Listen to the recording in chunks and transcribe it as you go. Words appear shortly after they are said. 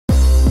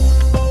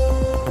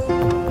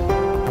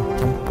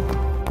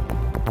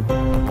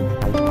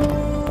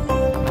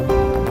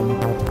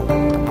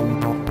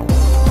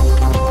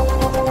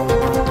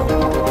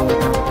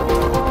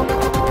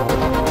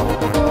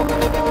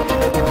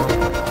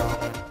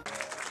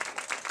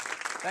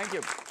Thank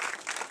you.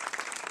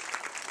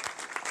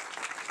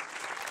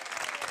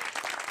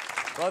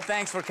 Well,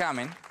 thanks for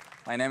coming.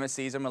 My name is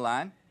Cesar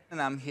Millan,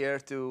 and I'm here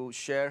to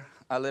share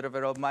a little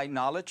bit of my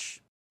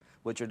knowledge,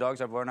 which your dogs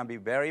are going to be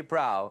very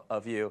proud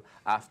of you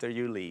after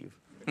you leave.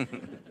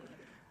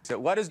 So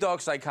what is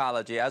dog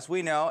psychology? As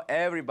we know,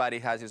 everybody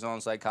has his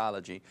own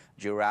psychology.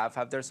 Giraffes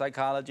have their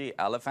psychology.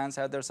 Elephants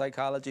have their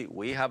psychology.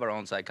 We have our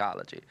own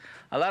psychology.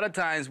 A lot of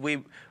times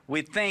we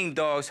think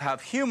dogs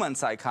have human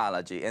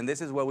psychology, and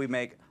this is where we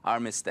make our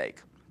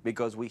mistake,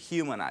 because we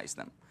humanize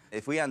them.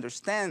 If we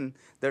understand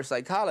their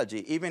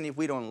psychology, even if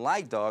we don't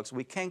like dogs,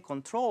 we can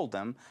control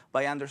them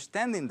by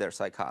understanding their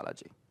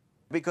psychology,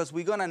 because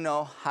we're going to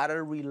know how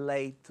to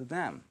relate to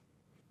them.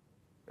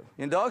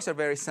 And dogs are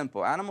very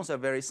simple. Animals are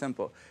very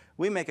simple.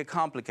 We make it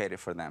complicated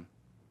for them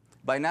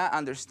by not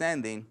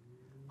understanding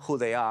who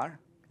they are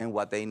and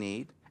what they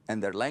need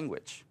and their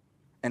language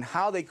and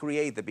how they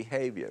create the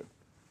behavior.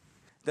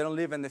 They don't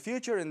live in the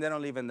future and they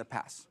don't live in the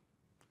past.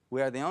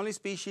 We are the only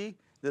species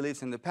that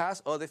lives in the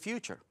past or the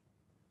future.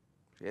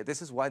 Yeah,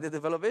 this is why they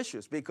develop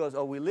issues, because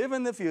or we live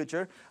in the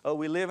future or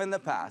we live in the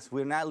past.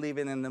 We're not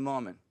living in the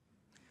moment.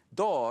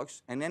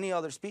 Dogs and any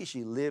other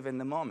species live in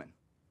the moment.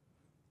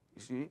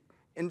 You see?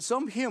 And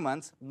some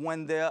humans,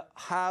 when they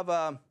have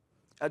a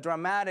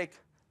dramatic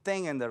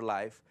thing in their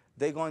life,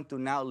 they're going to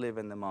now live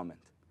in the moment.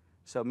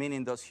 So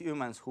meaning those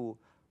humans who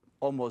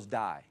almost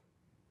die.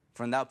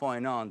 From that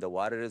point on, the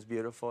water is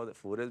beautiful, the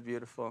food is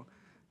beautiful,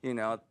 you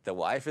know, the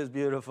wife is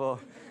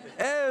beautiful,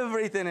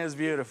 everything is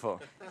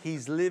beautiful.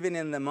 He's living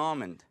in the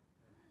moment.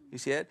 You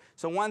see it?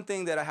 So one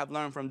thing that I have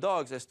learned from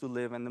dogs is to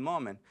live in the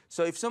moment.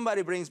 So if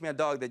somebody brings me a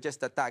dog that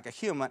just attacked a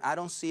human, I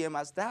don't see him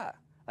as that.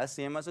 I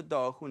see him as a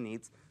dog who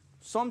needs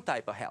some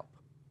type of help.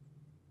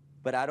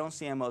 But I don't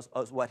see him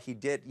as what he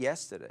did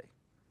yesterday,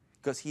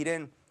 because he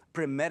didn't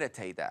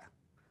premeditate that.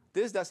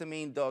 This doesn't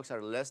mean dogs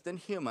are less than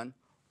human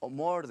or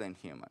more than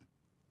human.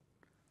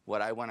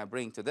 What I want to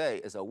bring today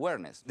is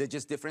awareness. They're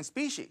just different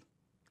species.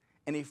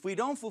 And if we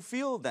don't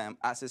fulfill them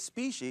as a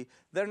species,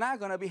 they're not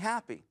going to be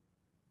happy.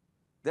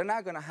 They're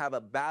not going to have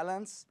a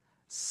balanced,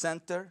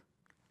 centered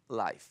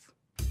life.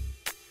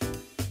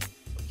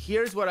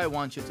 Here's what I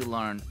want you to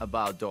learn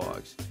about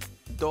dogs.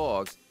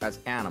 Dogs as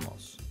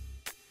animals,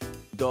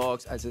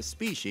 dogs as a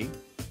species,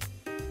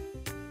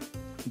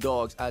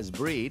 dogs as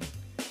breed,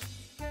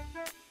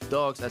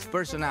 dogs as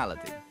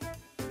personality,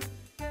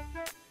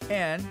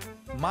 and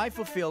my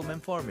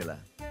fulfillment formula.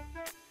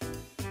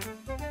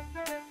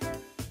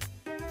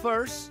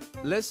 First,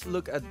 let's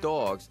look at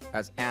dogs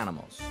as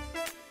animals.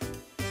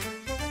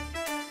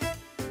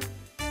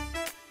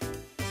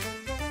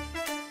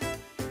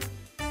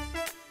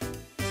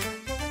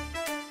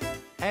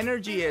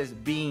 Energy is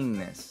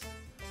beingness.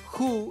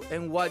 Who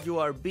and what you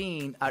are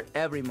being at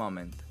every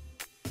moment.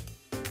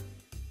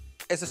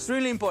 It's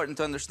extremely important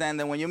to understand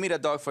that when you meet a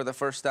dog for the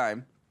first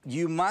time,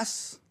 you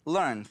must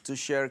learn to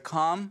share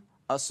calm,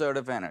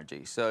 assertive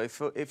energy. So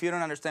if you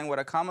don't understand what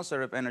a calm,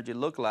 assertive energy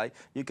looks like,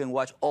 you can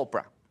watch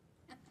Oprah.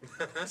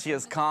 She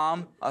is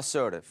calm,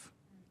 assertive,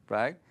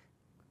 right?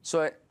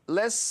 So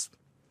let's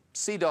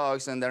see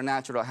dogs in their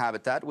natural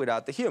habitat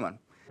without the human.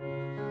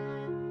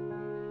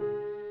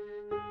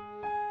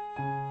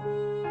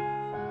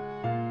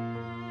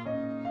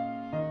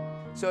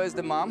 So it's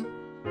the mom,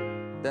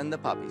 then the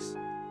puppies.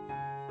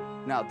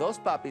 Now those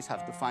puppies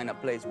have to find a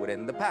place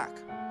within the pack.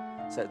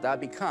 So that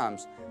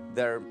becomes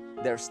their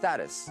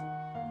status,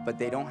 but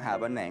they don't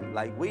have a name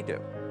like we do.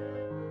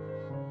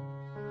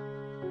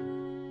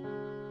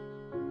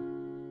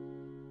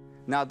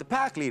 Now the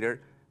pack leader,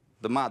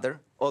 the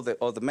mother or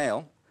the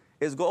male,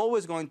 is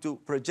always going to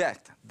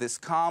project this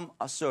calm,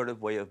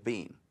 assertive way of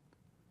being.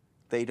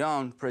 They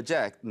don't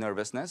project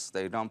nervousness,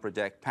 they don't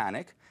project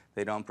panic,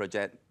 they don't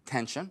project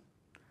tension.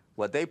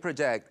 What they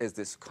project is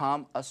this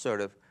calm,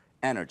 assertive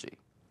energy.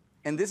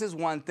 And this is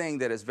one thing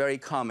that is very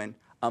common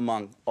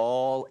among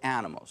all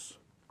animals.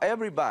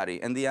 Everybody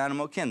in the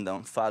animal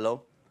kingdom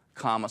follow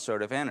calm,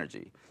 assertive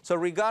energy. So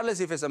regardless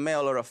if it's a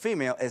male or a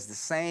female, it's the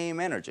same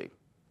energy.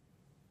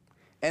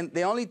 And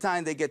the only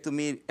time they get to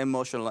meet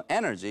emotional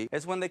energy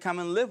is when they come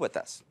and live with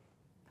us.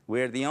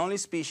 We're the only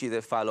species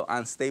that follow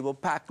unstable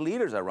pack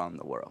leaders around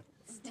the world.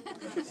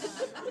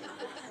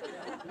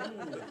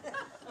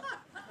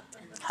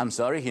 I'm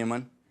sorry,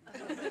 human.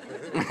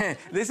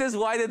 This is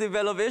why they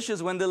develop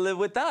issues when they live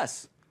with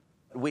us.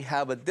 We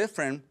have a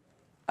different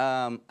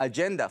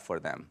agenda for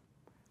them.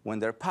 When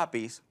they're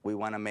puppies, we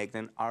want to make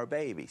them our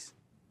babies.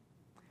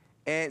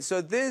 And so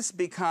this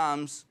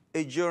becomes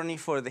a journey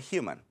for the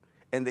human.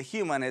 And the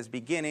human is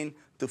beginning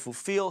to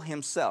fulfill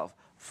himself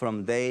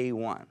from day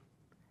one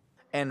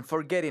and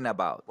forgetting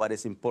about what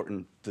is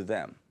important to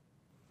them.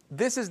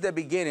 This is the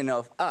beginning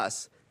of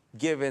us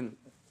giving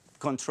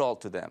control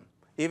to them.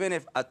 Even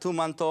if a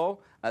 2-month-old,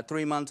 a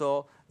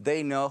 3-month-old,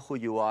 they know who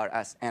you are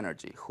as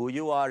energy. Who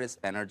you are is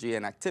energy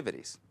and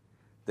activities.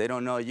 They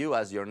don't know you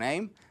as your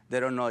name. They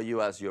don't know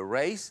you as your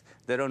race.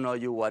 They don't know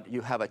you what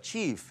you have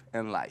achieved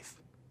in life.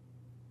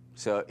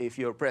 So if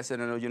you're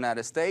president of the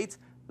United States,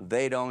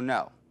 they don't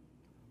know.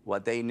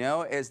 What they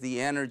know is the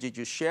energy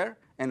you share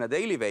on a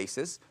daily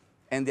basis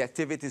and the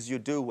activities you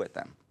do with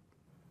them.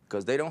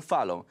 Because they don't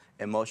follow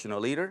emotional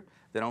leader,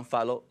 they don't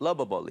follow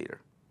lovable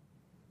leader.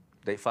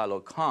 They follow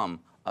calm,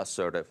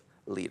 assertive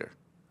leader.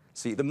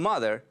 See, the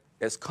mother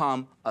is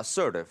calm,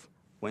 assertive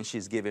when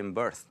she's giving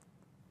birth.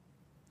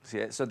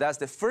 See, so that's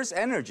the first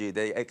energy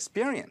they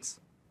experience.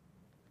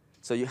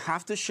 So you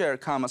have to share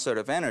calm,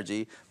 assertive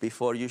energy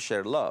before you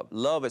share love.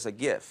 Love is a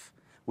gift.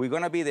 We're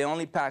going to be the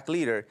only pack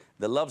leader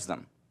that loves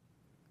them.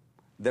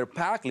 Their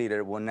pack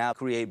leader will now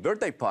create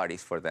birthday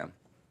parties for them.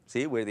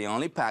 See, we're the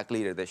only pack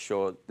leader that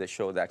show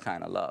that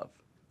kind of love.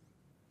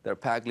 Their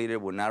pack leader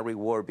will not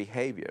reward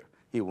behavior.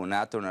 He will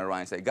not turn around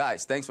and say,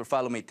 guys, thanks for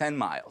following me 10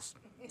 miles.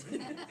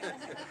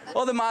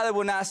 Or the mother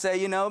will not say,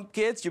 you know,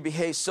 kids, you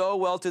behaved so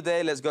well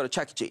today, let's go to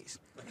Chuck E. Cheese.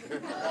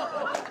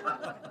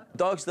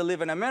 Dogs that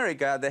live in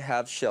America, they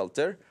have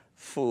shelter,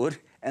 food,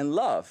 and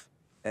love.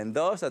 And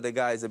those are the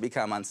guys that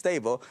become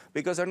unstable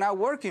because they're not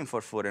working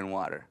for food and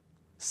water.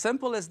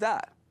 Simple as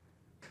that.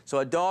 So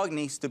a dog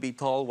needs to be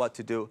told what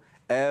to do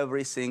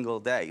every single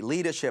day.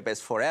 Leadership is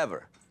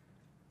forever.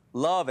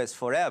 Love is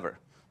forever.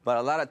 But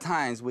a lot of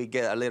times we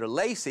get a little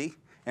lazy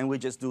and we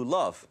just do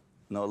love,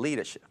 no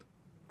leadership.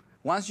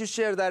 Once you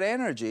share that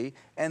energy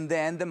and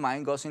then the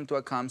mind goes into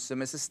a calm,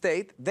 submissive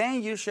state,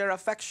 then you share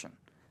affection.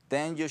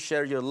 Then you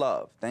share your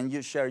love. Then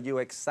you share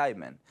your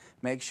excitement.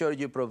 Make sure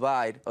you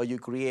provide or you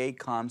create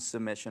calm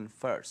submission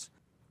first.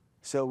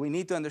 So we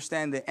need to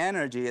understand the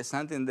energy is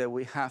something that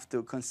we have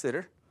to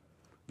consider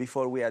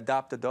before we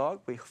adopt a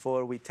dog,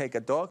 before we take a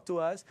dog to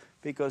us,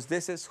 because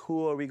this is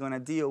who are we going to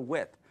deal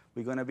with.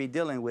 We're going to be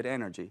dealing with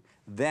energy,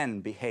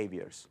 then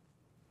behaviors.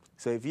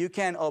 So if you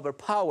can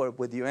overpower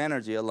with your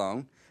energy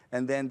alone,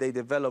 and then they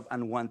develop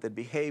unwanted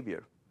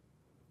behavior.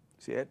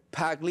 See it?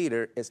 Pack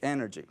leader is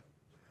energy.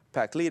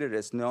 Pack leader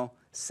is no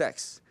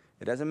sex.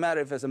 It doesn't matter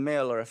if it's a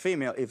male or a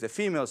female. If the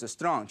female is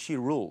strong, she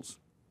rules.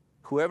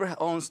 Whoever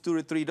owns 2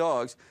 to 3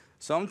 dogs,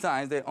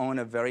 sometimes they own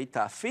a very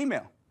tough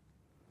female,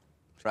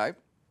 right?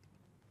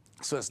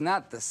 So it's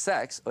not the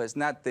sex, or it's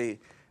not the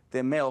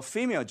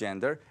male-female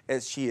gender,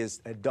 as she is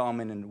a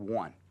dominant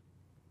one.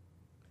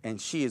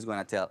 And she is going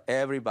to tell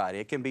everybody.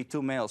 It can be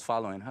 2 males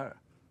following her.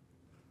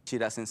 She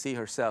doesn't see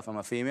herself, I'm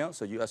a female,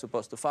 so you are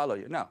supposed to follow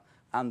you. No,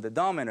 I'm the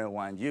dominant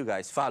one, you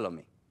guys follow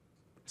me.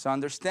 So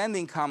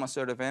understanding calm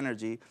assertive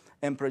energy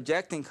and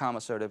projecting calm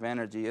assertive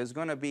energy is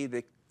going to be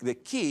the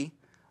key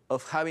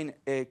of having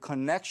a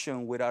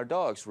connection with our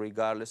dogs,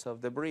 regardless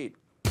of the breed.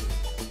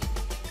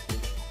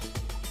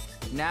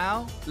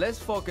 Now, let's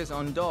focus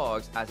on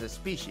dogs as a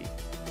species.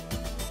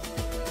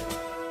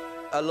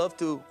 I love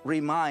to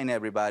remind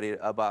everybody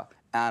about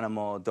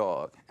animal,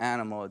 dog.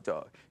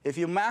 If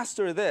you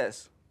master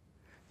this,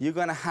 you're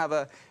going to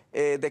have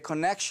the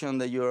connection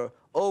that you're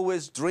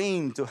always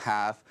dreamed to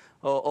have,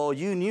 or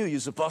you knew you're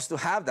supposed to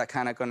have that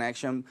kind of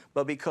connection,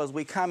 but because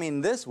we come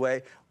in this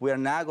way, we're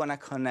not going to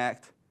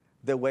connect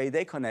the way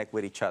they connect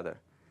with each other.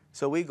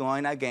 So we're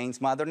going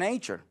against Mother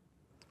Nature.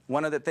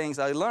 One of the things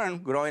I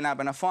learned growing up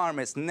on a farm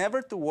is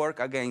never to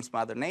work against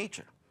Mother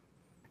Nature.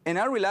 In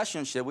our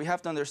relationship, we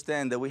have to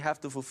understand that we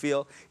have to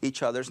fulfill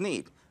each other's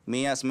need.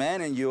 Me as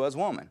man and you as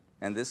woman.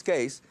 In this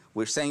case,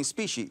 we're same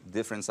species,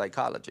 different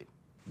psychology.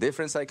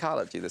 Different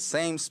psychology, the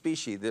same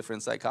species,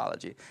 different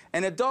psychology.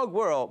 In a dog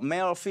world,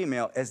 male or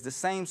female is the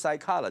same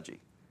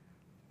psychology.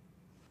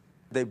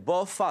 They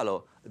both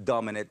follow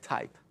dominant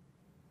type.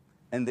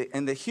 In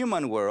the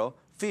human world,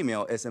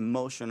 female is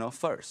emotional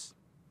first.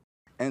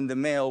 In the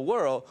male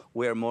world,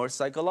 we're more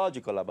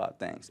psychological about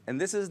things. And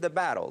this is the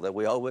battle that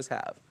we always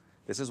have.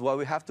 This is why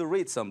we have to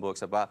read some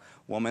books about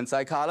women's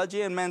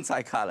psychology and men's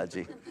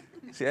psychology.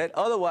 See it?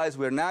 Otherwise,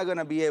 we're not going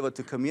to be able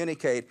to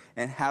communicate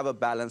and have a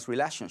balanced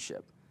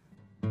relationship.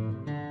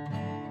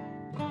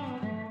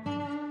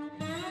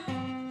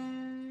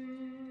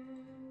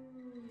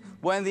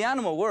 Well, in the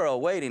animal world,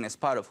 waiting is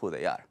part of who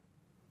they are.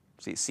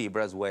 See,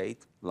 zebras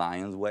wait,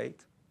 lions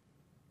wait,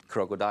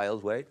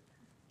 crocodiles wait.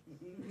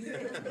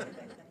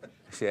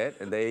 See it?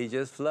 And they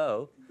just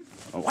flow,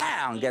 and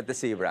wow, and get the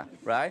zebra,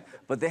 right?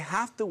 But they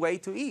have to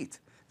wait to eat.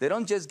 They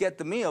don't just get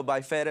the meal by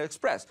FedEx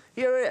Express.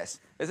 Here it is.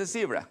 It's a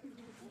zebra.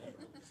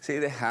 See,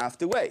 they have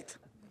to wait,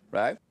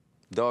 right?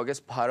 Dog is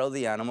part of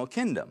the animal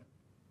kingdom.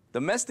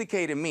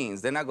 Domesticated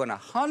means they're not going to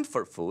hunt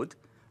for food.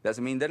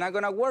 Doesn't mean they're not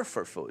going to work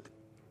for food.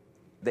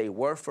 They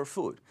work for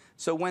food.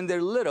 So when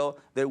they're little,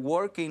 they're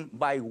working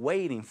by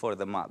waiting for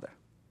the mother.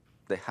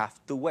 They have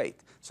to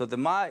wait. So the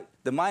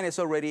mind is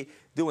already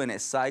doing a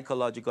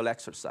psychological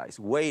exercise.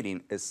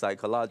 Waiting is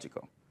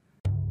psychological.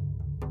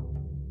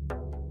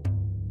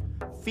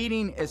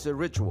 Feeding is a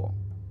ritual.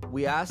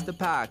 We ask the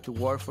pack to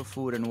work for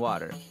food and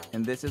water,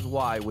 and this is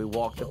why we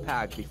walk the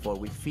pack before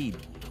we feed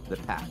the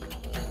pack.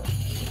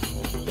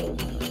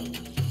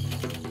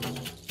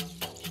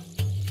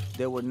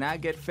 They will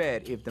not get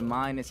fed if the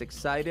mind is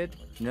excited,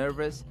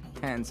 nervous,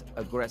 tense,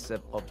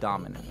 aggressive, or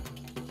dominant.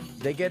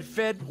 They get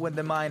fed when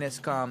the mind is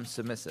calm,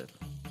 submissive.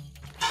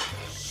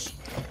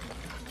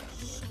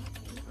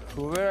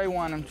 Whoever I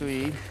want him to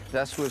eat,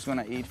 that's who's going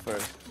to eat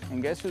first.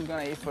 And guess who's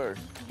going to eat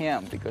first?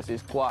 Him, because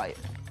he's quiet.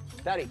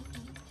 Daddy.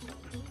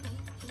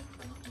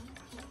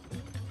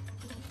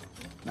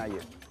 Not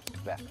you.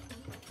 Back.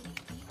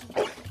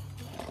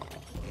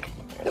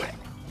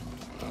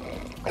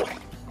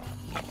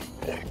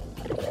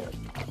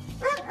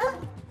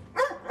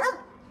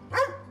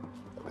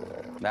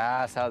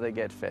 That's how they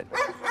get fed.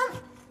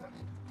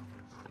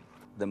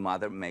 The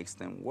mother makes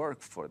them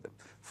work for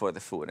the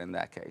food in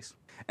that case.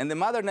 And the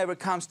mother never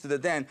comes to the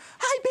den,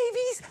 "Hi,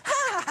 babies!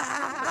 Ha,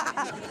 ha,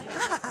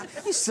 ha, ha.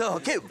 You're so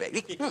cute,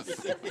 baby.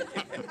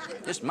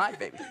 Just my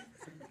baby."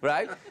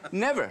 Right?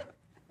 Never.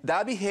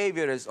 That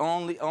behavior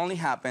only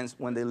happens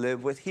when they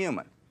live with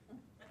human.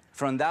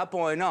 From that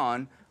point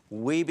on,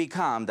 we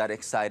become that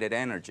excited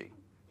energy.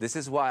 This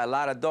is why a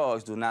lot of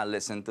dogs do not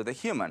listen to the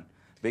human,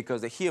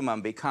 because the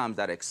human becomes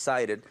that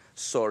excited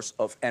source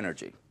of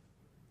energy.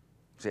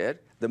 See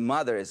it? The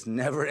mother is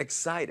never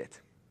excited.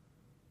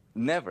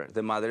 Never.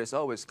 The mother is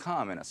always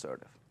calm and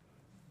assertive.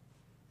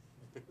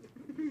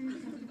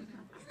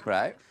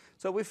 Right?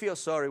 So we feel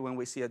sorry when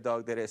we see a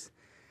dog that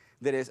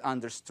is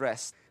under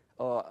stress,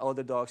 or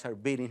other dogs are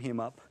beating him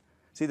up.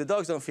 See, the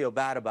dogs don't feel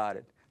bad about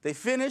it. They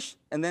finish,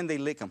 and then they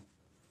lick him.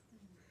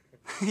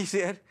 You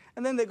see it?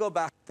 And then they go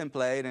back and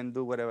play and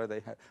do whatever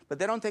they have. But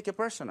they don't take it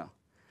personal.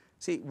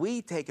 See,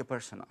 we take it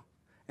personal.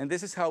 And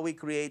this is how we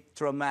create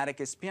traumatic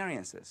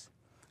experiences.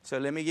 So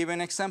let me give you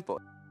an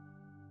example.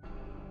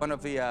 One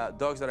of the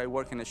dogs that I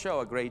work in the show,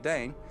 a Great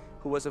Dane,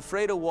 who was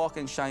afraid to walk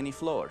in shiny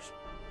floors.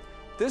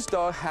 This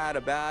dog had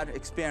a bad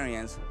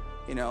experience,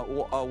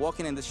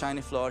 walking in the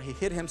shiny floor. He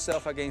hit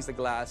himself against the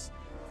glass,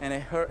 and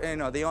it hurt.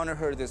 The owner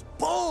heard this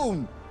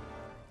boom.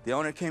 The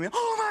owner came in.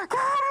 "Oh my God!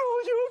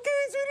 Are you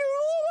okay, sweetie?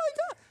 Oh my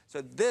God!"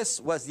 So this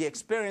was the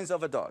experience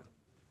of a dog,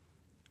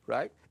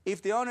 right?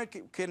 If the owner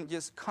can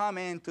just come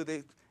in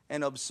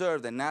and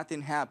observe that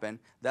nothing happened,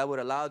 that would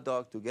allow the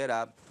dog to get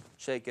up,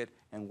 shake it,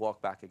 and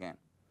walk back again.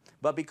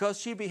 But because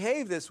she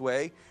behaved this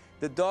way,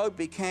 the dog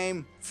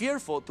became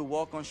fearful to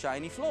walk on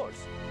shiny floors.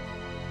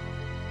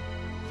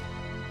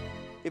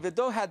 If the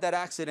dog had that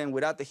accident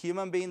without the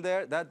human being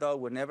there, that dog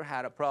would never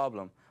had a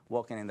problem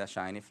walking in that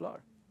shiny floor.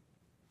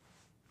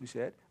 You see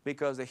it?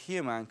 Because the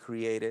human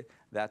created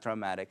that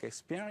traumatic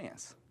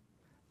experience.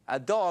 A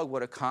dog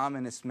would have come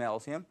and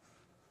smells him,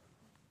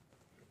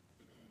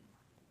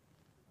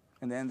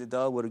 and then the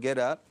dog would get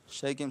up,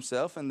 shake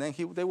himself, and then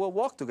they will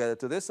walk together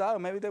to this side, or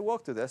maybe they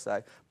walk to this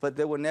side. But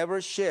they will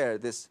never share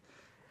this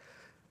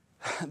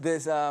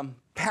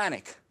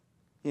panic,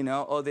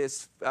 or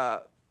this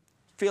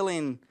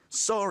feeling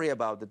sorry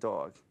about the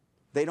dog.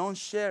 They don't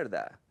share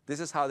that. This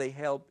is how they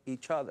help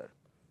each other.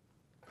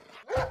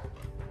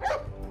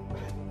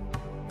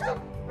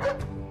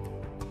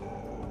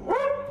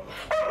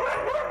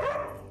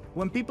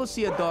 When people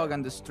see a dog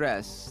under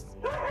stress,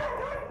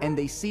 and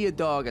they see a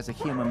dog as a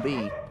human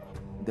being,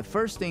 the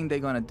first thing they're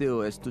gonna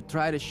do is to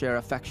try to share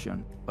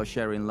affection, or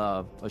sharing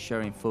love, or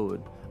sharing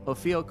food, or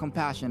feel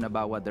compassion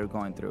about what they're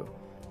going through.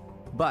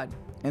 But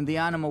in the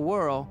animal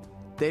world,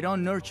 they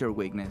don't nurture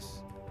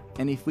weakness.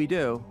 And if we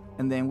do,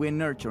 and then we're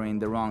nurturing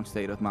the wrong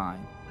state of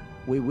mind.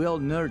 We will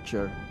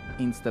nurture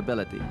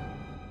instability.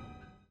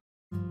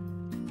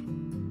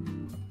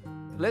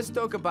 Let's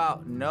talk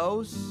about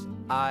nose,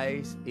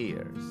 eyes,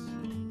 ears.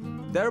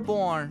 They're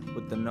born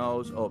with the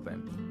nose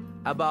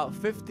open. About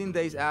 15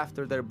 days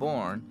after they're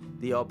born,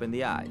 they open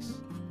the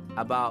eyes.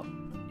 About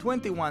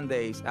 21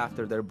 days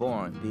after they're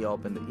born, they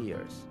open the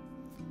ears.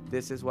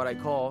 This is what I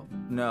call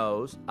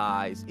nose,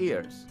 eyes,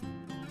 ears.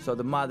 So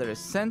the mother is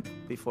scent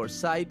before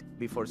sight,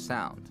 before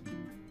sound.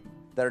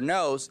 Their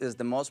nose is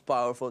the most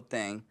powerful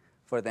thing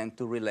for them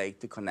to relate,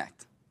 to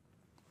connect.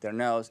 Their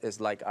nose is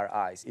like our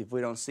eyes. If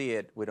we don't see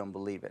it, we don't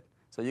believe it.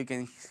 So you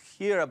can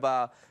hear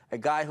about a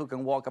guy who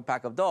can walk a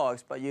pack of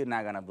dogs, but you're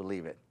not gonna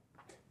believe it.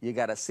 You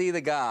gotta see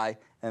the guy,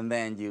 and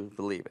then you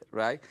believe it,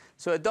 right?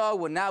 So a dog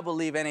would not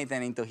believe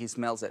anything until he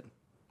smells it.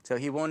 So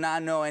he will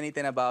not know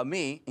anything about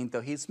me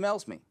until he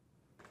smells me.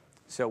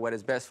 So what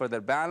is best for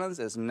their balance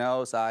is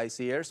nose, eyes,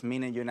 ears,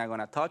 meaning you're not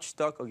gonna touch,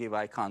 talk, or give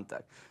eye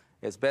contact.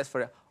 It's best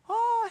for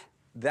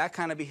that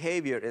kind of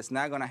behavior is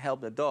not gonna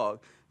help the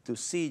dog to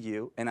see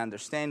you and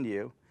understand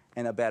you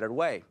in a better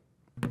way.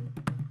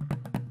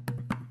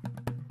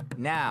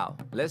 Now,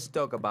 let's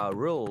talk about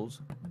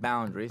rules,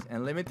 boundaries,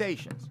 and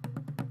limitations.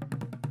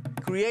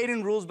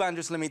 Creating rules,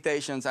 boundaries,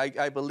 limitations,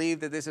 I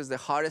believe that this is the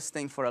hardest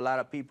thing for a lot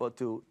of people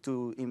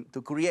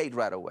to create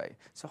right away.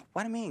 So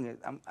what do you mean?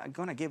 I'm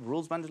gonna give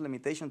rules, boundaries,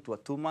 limitations to a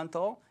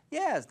 2-month-old?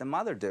 Yes, the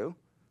mother do.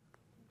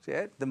 See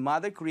it? The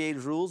mother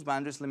creates rules,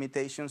 boundaries,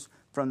 limitations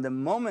from the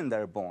moment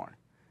they're born.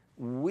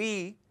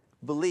 We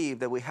believe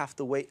that we have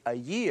to wait a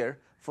year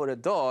for the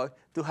dog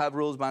to have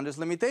rules, boundaries,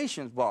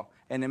 limitations. Well,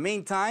 in the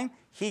meantime,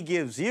 he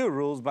gives you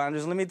rules,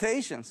 boundaries,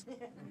 limitations.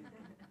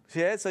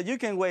 See it? So you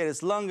can wait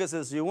as long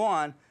as you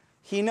want.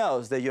 He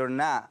knows that you're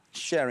not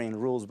sharing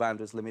rules,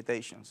 boundaries,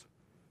 limitations.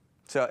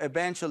 So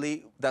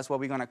eventually, that's what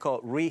we're gonna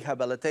call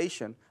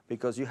rehabilitation,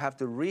 because you have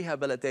to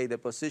rehabilitate the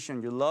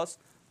position you lost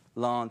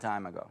long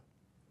time ago.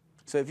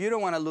 So if you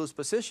don't want to lose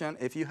position,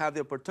 if you have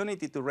the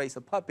opportunity to raise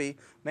a puppy,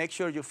 make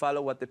sure you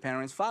follow what the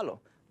parents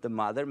follow. The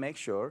mother makes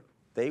sure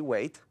they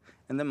wait,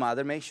 and the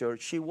mother makes sure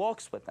she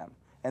walks with them.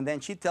 and then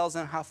she tells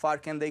them how far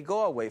can they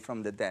go away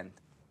from the den.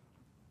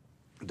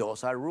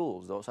 Those are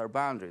rules, those are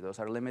boundaries, those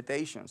are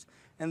limitations.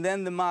 And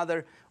then the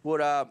mother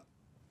would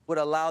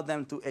allow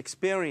them to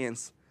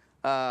experience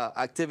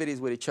activities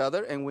with each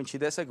other, and when she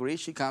disagrees,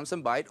 she comes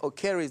and bites or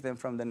carries them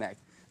from the neck.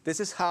 This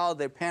is how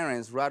their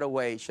parents right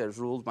away share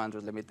rules,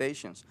 boundaries,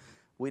 limitations.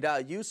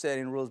 Without you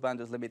setting rules,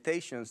 boundaries,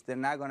 limitations, they're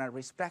not going to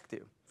respect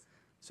you.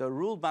 So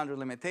rule, boundaries,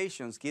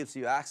 limitations gives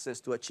you access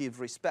to achieve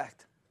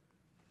respect.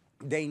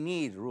 They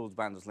need rules,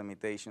 boundaries,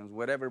 limitations.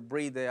 Whatever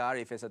breed they are,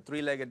 if it's a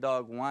three-legged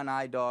dog,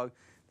 one-eyed dog,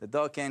 the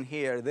dog can't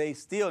hear, they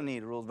still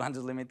need rules,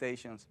 boundaries,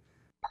 limitations.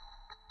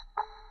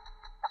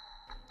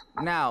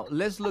 Now,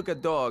 let's look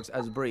at dogs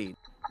as breed,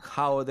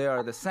 how they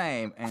are the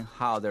same and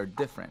how they're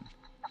different.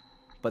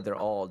 But they're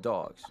all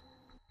dogs.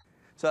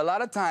 So a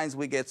lot of times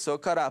we get so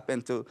caught up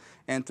into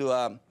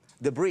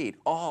the breed.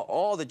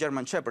 All the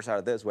German Shepherds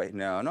are this way.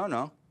 No, no,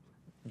 no.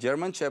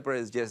 German Shepherd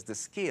is just the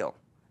skill.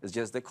 It's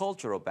just the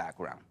cultural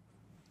background.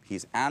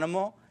 He's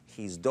animal,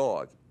 he's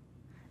dog.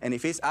 And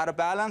if he's out of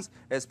balance,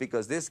 it's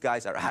because these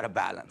guys are out of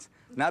balance.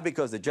 Not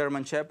because the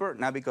German Shepherd,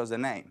 not because the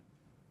name.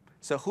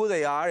 So who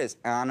they are is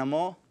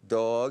animal,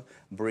 dog,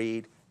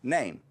 breed,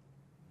 name.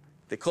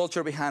 The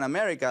culture behind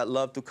America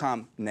love to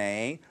come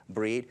name,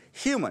 breed,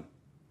 human.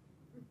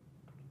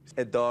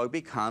 A dog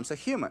becomes a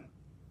human.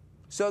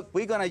 So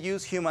we're going to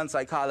use human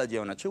psychology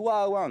on a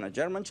Chihuahua, on a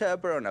German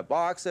Shepherd, on a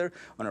Boxer,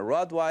 on a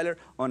Rottweiler,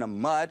 on a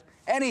Mutt,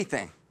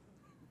 anything.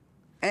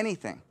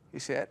 Anything, you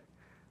see it?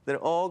 They're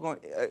all going,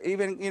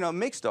 even,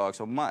 mixed dogs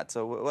or mutts,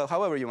 or well,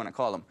 however you want to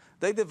call them,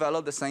 they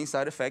develop the same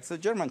side effects as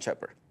German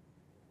Shepherd.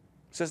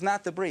 So it's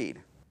not the breed.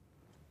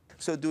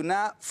 So do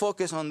not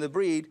focus on the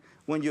breed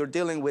when you're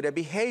dealing with a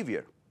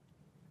behavior,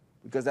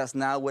 because that's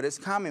not where it's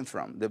coming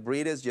from. The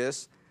breed is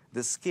just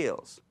the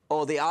skills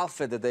or the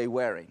outfit that they're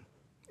wearing.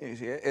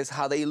 It's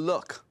how they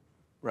look,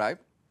 right?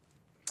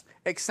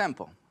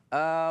 Example,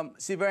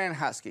 Siberian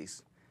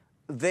Huskies.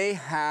 They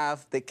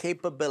have the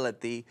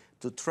capability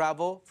to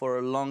travel for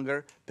a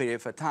longer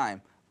period of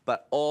time,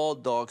 but all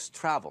dogs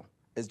travel.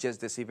 It's just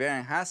the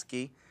Siberian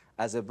Husky,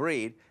 as a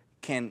breed,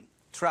 can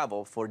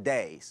travel for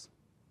days.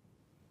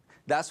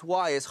 That's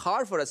why it's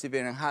hard for a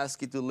Siberian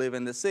Husky to live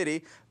in the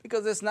city,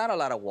 because there's not a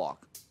lot of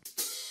walk.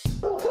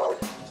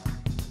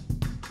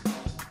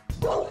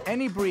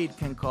 Any breed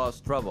can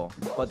cause trouble,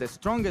 but the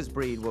strongest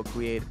breed will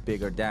create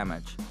bigger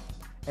damage.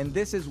 And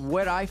this is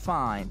where I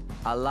find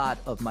a lot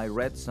of my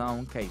red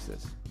zone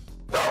cases.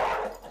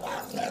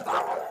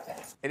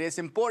 It is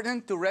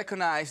important to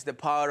recognize the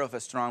power of a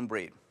strong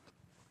breed.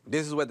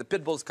 This is where the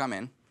pit bulls come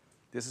in.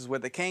 This is where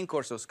the cane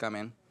corsos come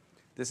in.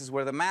 This is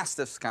where the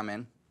mastiffs come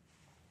in.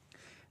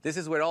 This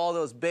is where all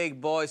those big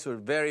boys who are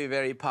very,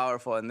 very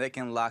powerful, and they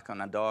can lock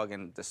on a dog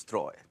and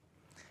destroy it.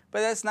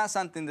 But that's not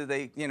something that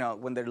they,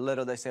 when they're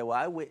little, they say,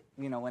 well,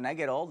 when I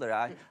get older,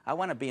 I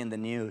want to be in the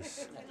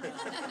news.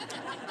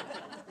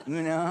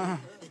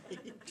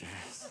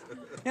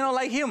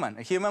 Like human.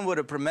 A human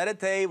would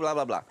premeditate, blah,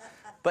 blah, blah.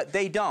 But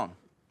they don't.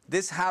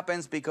 This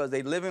happens because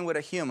they're living with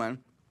a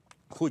human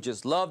who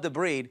just loves the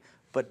breed,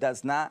 but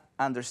does not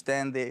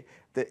understand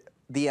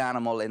the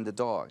animal and the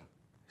dog.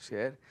 See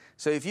it?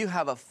 So if you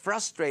have a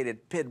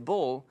frustrated pit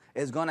bull,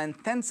 it's going to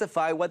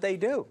intensify what they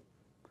do.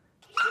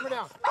 Simmer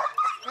down.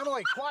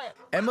 Emily, quiet.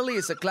 Emily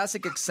is a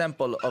classic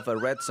example of a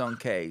red zone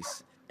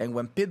case. And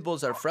when pit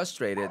bulls are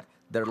frustrated,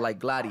 they're like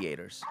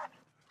gladiators.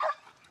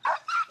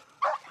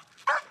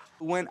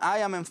 When I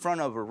am in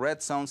front of a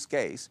red zone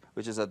case,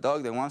 which is a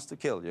dog that wants to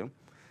kill you,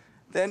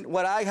 then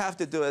what I have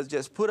to do is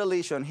just put a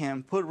leash on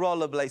him, put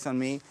rollerblades on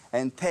me,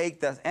 and take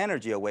that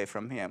energy away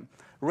from him.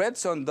 Red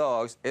zone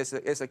dogs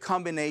is a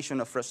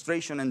combination of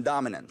frustration and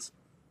dominance.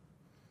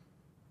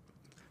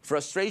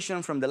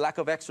 Frustration from the lack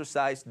of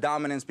exercise,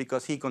 dominance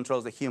because he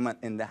controls the human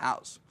in the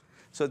house.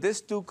 So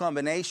these two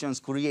combinations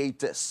create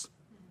this.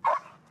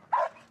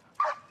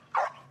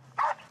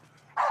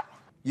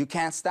 You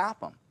can't stop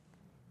them.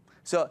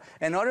 So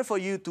in order for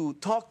you to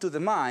talk to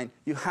the mind,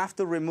 you have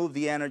to remove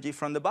the energy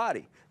from the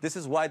body. This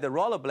is why the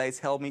rollerblades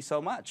help me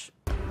so much.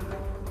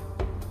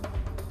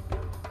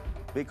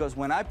 Because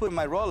when I put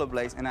my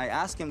rollerblades and I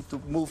ask him to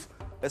move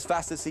as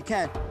fast as he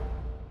can,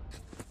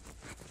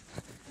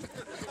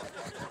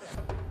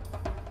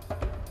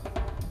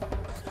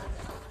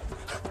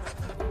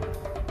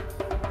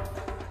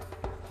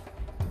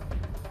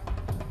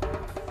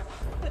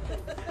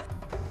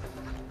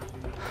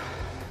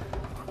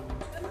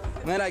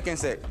 then I can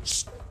say,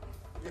 shh.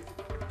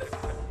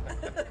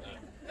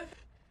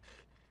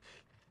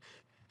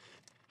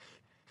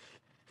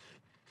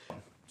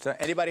 So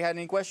anybody had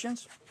any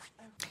questions?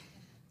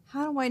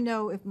 How do I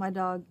know if my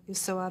dog is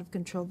so out of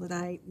control that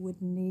I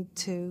would need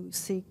to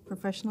seek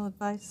professional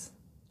advice?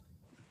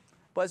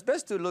 Well, it's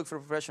best to look for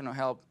professional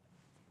help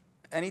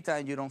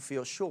anytime you don't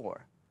feel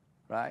sure,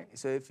 right?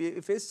 So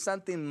if it's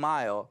something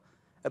mild,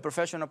 a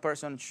professional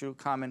person should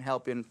come and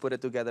help you and put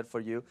it together for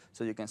you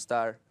so you can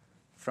start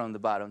from the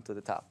bottom to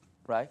the top,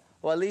 right?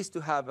 Or at least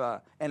to have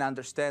an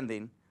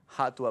understanding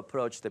how to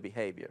approach the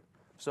behavior.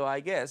 So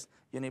I guess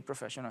you need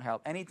professional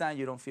help anytime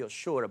you don't feel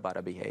sure about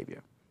a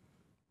behavior.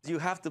 You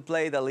have to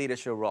play the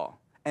leadership role.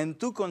 And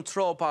to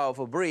control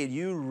powerful breed,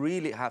 you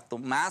really have to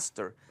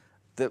master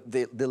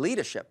the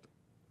leadership.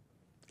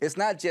 It's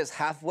not just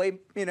halfway,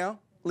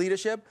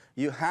 leadership.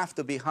 You have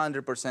to be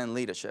 100%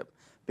 leadership,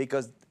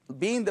 because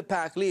being the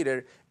pack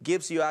leader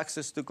gives you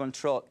access to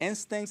control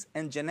instincts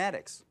and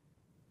genetics.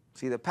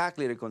 See, the pack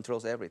leader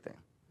controls everything.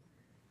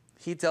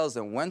 He tells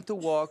them when to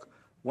walk,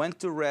 when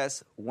to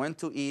rest, when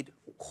to eat,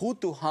 who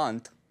to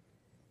hunt,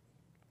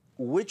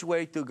 which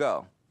way to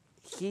go.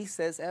 He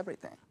says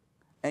everything.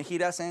 And he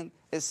doesn't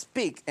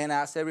speak and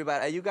ask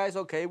everybody, are you guys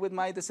okay with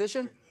my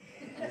decision?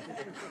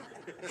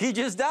 He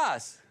just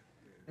does.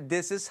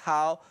 This is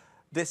how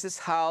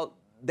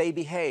they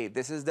behave.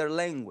 This is their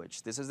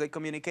language. This is their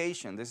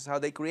communication. This is how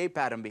they create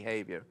pattern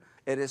behavior.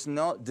 It is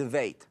no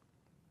debate.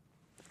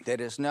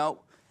 There is no,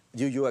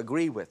 do you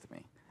agree with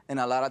me? And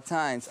a lot of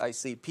times I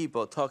see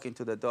people talking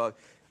to the dog,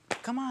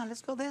 come on,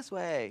 let's go this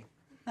way.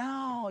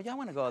 No, y'all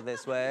want to go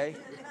this way.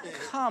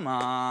 Come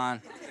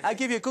on. I'll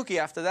give you a cookie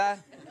after that.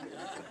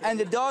 And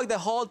the dog the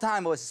whole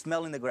time was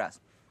smelling the grass.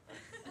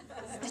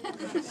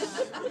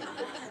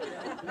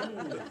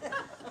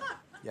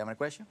 You have a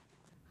question?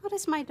 How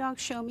does my dog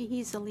show me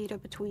he's the leader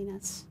between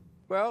us?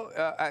 Well,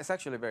 it's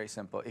actually very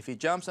simple. If he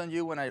jumps on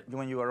you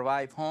when you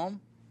arrive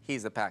home,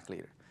 he's the pack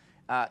leader.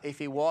 If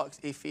he walks,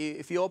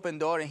 if you open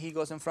door and he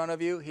goes in front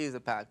of you, he's the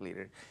pack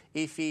leader.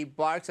 If he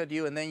barks at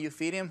you and then you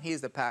feed him,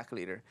 he's the pack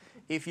leader.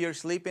 If you're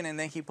sleeping and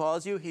then he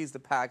paws you, he's the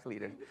pack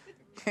leader.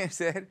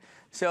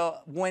 So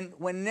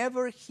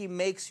whenever he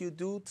makes you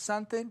do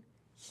something,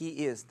 he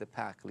is the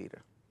pack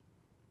leader.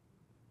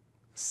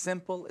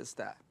 Simple as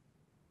that.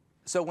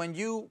 So when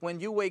you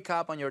wake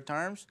up on your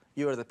terms,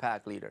 you're the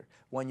pack leader.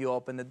 When you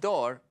open the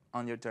door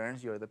on your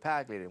terms, you're the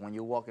pack leader. When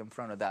you walk in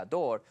front of that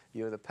door,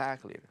 you're the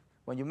pack leader.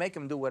 When you make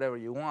him do whatever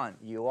you want,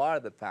 you are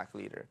the pack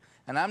leader.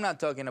 And I'm not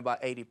talking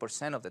about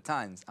 80% of the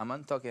times.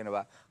 I'm talking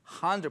about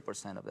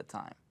 100% of the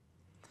time.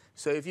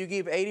 So if you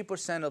give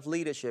 80% of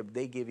leadership,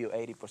 they give you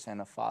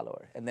 80% of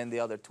follower. And then the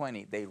other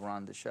 20, they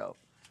run the show.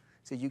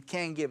 So you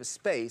can't give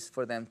space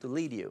for them to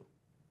lead you.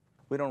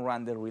 We don't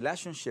run the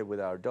relationship with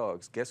our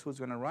dogs. Guess who's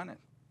going to run it?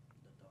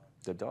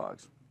 The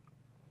dogs.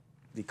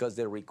 Because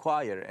they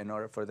require, in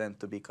order for them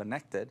to be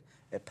connected,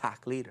 a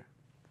pack leader.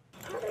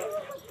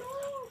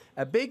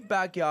 A big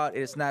backyard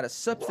is not a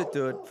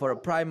substitute for a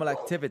primal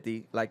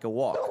activity like a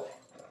walk.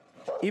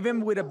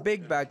 Even with a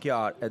big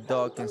backyard, a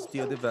dog can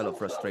still develop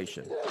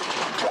frustration.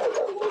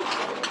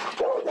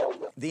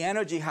 The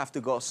energy have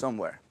to go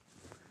somewhere.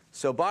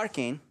 So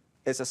barking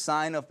is a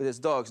sign of this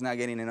dog's not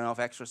getting enough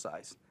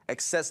exercise.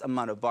 Excess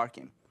amount of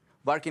barking.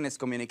 Barking is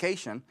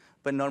communication,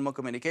 but normal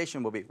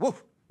communication will be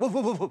woof, woof,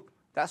 woof, woof, woof.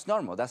 That's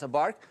normal. That's a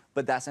bark,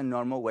 but that's a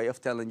normal way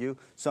of telling you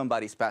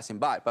somebody's passing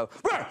by. But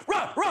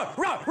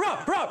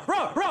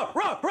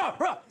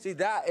see,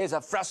 that is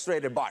a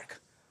frustrated bark,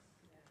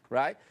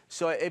 right?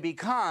 So it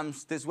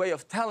becomes this way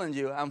of telling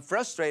you, I'm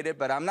frustrated,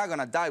 but I'm not going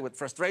to die with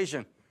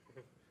frustration.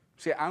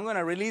 See, I'm going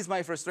to release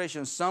my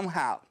frustration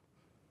somehow.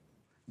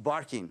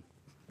 Barking.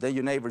 Then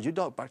your neighbor, your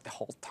dog barked the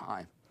whole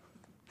time.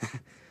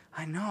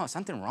 I know,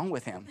 something wrong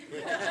with him.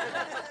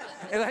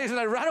 And it's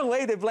like right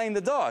away they blame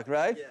the dog,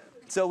 right? Yeah.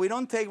 So we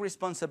don't take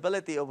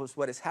responsibility of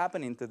what is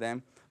happening to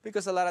them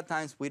because a lot of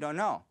times we don't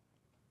know,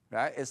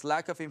 right? It's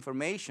lack of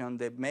information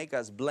that make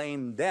us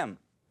blame them.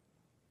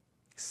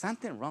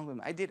 Something wrong with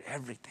me. I did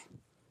everything.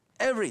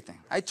 Everything.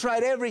 I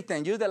tried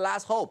everything. You're the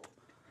last hope.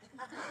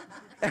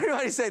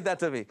 Everybody said that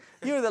to me.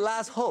 You're the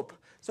last hope.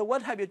 So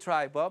what have you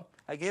tried, Bob?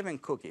 I gave him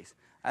cookies.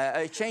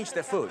 I changed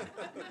the food.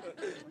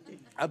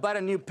 I bought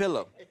a new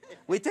pillow.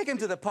 We take him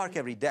to the park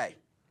every day.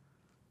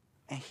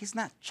 And he's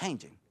not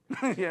changing.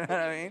 You know what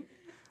I mean?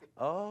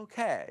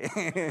 Okay.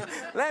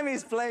 Let me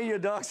explain your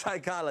dog's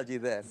psychology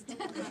then.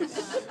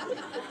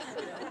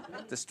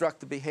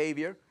 Destructive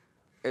behavior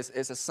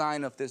is a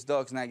sign of this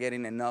dog's not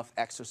getting enough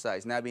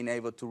exercise, not being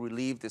able to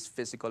relieve this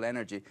physical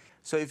energy.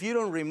 So if you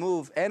don't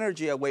remove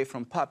energy away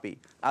from puppy,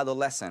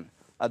 adolescent,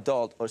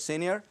 adult, or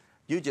senior,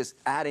 you're just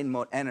adding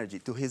more energy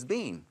to his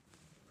being.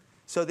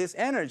 So this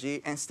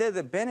energy, instead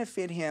of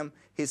benefit him,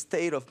 his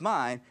state of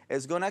mind,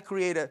 is going to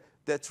create a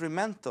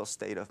detrimental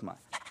state of mind.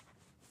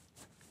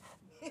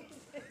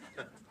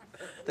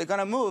 They're going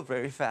to move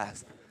very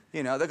fast.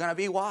 You know, they're going to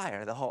be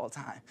wired the whole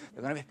time.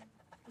 They're going to be...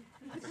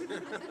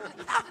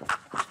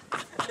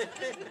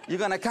 You're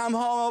going to come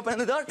home, open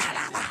the door.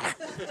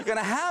 You're going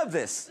to have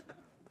this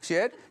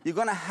shit. You're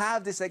going to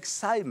have this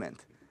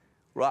excitement.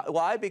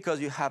 Why? Because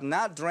you have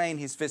not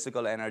drained his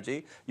physical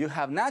energy. You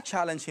have not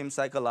challenged him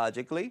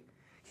psychologically.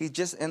 He's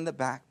just in the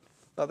back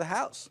of the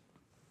house.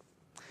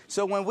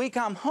 So when we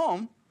come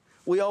home,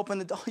 we open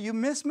the door. You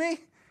miss me?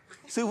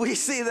 So we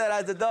see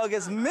that the dog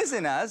is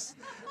missing us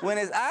when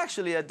it's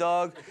actually a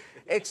dog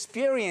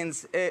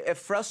experienced a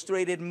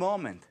frustrated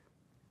moment.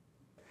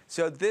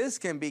 So this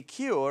can be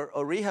cured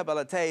or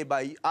rehabilitated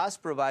by us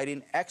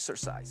providing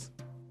exercise.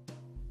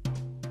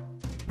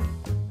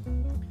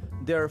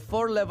 There are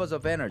 4 levels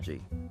of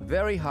energy: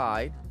 very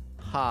high,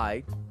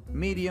 high,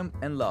 medium,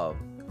 and low.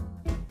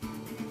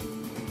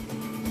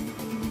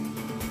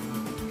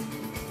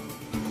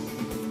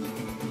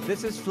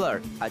 This is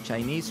Flirt, a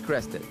Chinese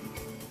crested,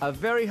 a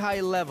very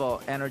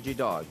high-level energy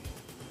dog.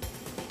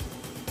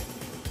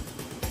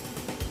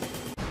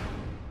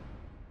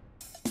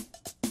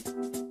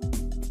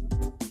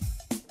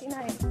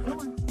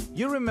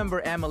 You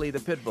remember Emily the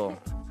pit bull.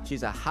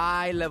 She's a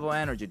high-level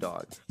energy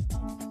dog.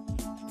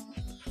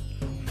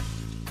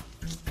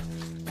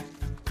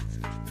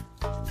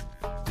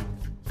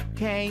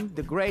 Kane,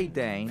 the Great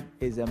Dane,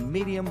 is a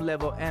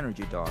medium-level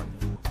energy dog.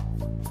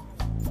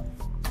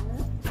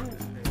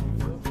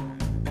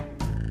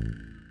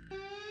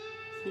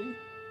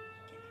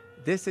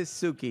 This is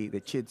Suki, the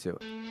Shih Tzu,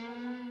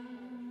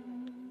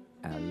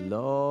 a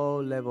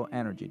low-level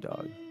energy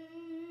dog.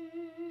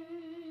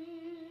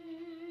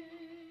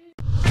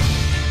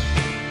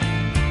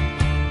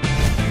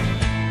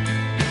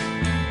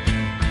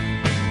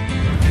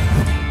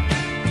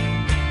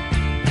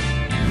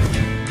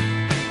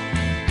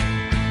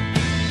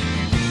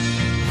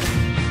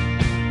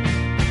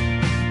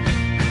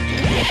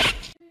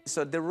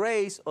 So the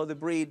race or the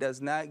breed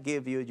does not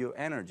give you your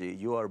energy.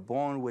 You are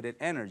born with an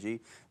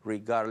energy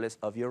regardless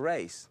of your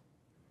race.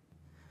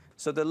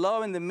 So the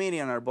low and the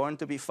medium are born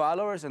to be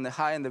followers, and the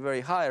high and the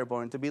very high are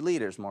born to be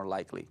leaders, more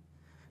likely.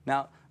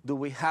 Now, do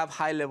we have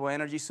high-level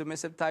energy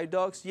submissive type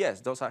dogs? Yes,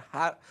 those are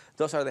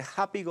the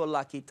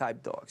happy-go-lucky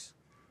type dogs.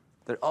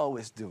 They're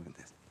always doing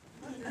this.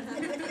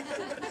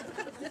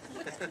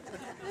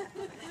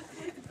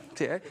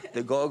 See,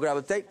 they go grab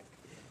a tape,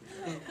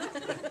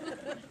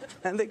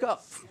 and they go.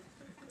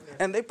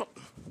 And they,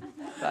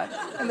 right?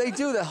 And they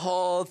do the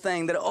whole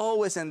thing. They're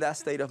always in that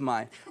state of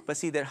mind. But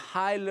see, they're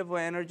high-level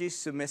energy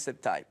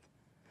submissive type.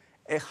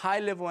 A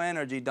high-level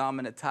energy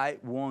dominant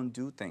type won't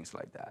do things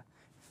like that.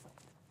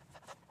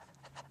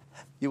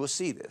 You will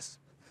see this.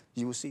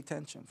 You will see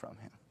tension from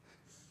him.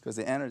 Because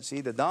the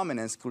energy, the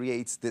dominance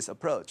creates this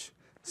approach.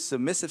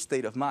 Submissive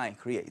state of mind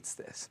creates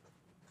this.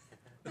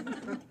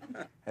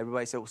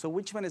 Everybody says, so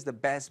which one is the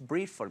best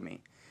breed for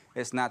me?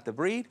 It's not the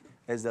breed,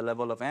 it's the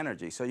level of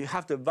energy. So you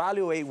have to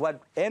evaluate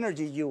what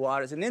energy you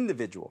are as an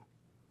individual.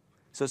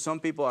 So some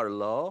people are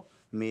low,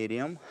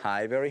 medium,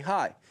 high, very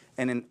high.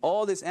 And in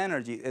all this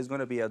energy, there's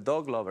going to be a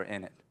dog lover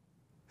in it.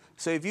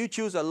 So if you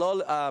choose a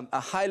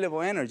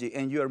high-level energy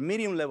and you're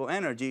medium-level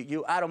energy,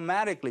 you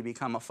automatically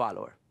become a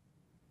follower.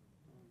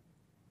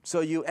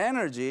 So your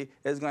energy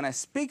is going to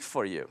speak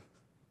for you.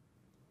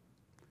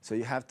 So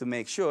you have to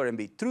make sure and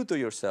be true to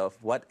yourself,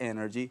 what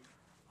energy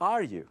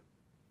are you?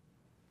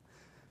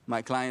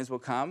 My clients will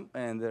come,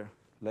 and they're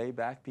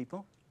laid-back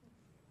people.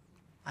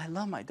 I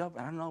love my dog,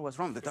 but I don't know what's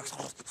wrong. The dog's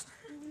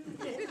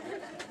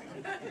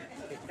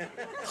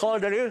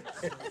hold it here.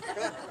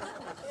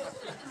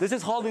 This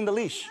is holding the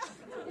leash,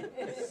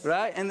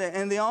 right? And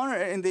the owner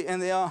and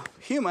the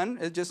human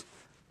is just,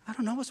 I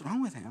don't know what's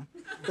wrong with him.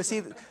 But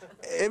see,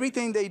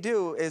 everything they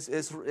do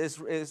is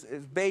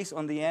based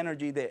on the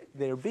energy that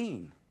they're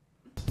being.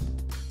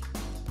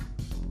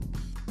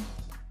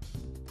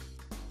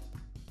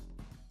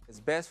 It's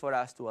best for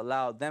us to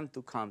allow them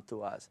to come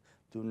to us.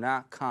 Do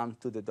not come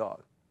to the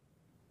dog.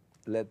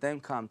 Let them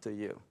come to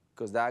you,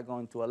 because that's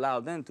going to allow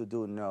them to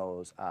do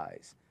nose,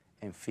 eyes,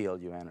 and feel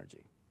your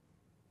energy.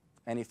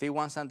 And if he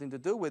wants something to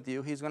do with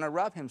you, he's going to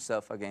rub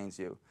himself against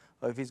you.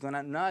 Or if he's going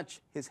to nudge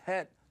his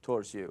head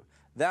towards you,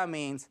 that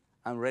means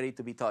I'm ready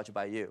to be touched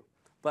by you.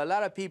 But a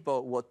lot of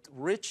people will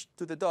reach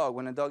to the dog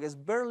when a dog is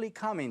barely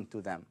coming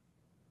to them.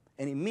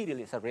 And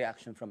immediately it's a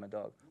reaction from a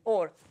dog.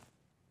 Or,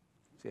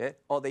 see it?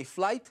 Or they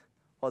flight,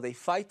 or they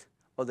fight,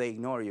 or they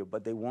ignore you,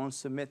 but they won't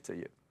submit to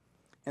you.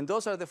 And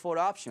those are the 4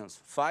 options: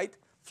 fight,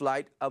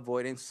 flight,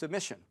 avoidance,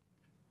 submission.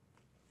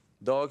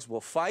 Dogs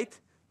will fight,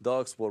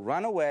 dogs will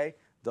run away,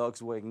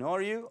 dogs will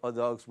ignore you, or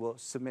dogs will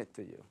submit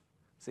to you.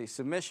 See,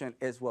 submission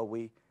is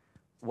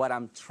what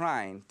I'm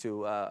trying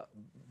to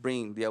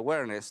bring the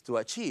awareness to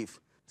achieve.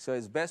 So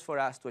it's best for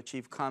us to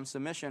achieve calm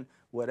submission,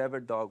 whatever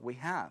dog we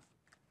have,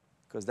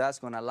 because that's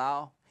going to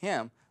allow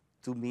him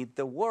to meet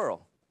the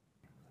world.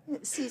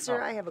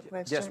 Cesar, I have a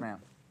question. Yes, ma'am.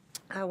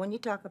 When you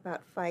talk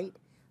about fight,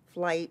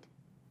 flight,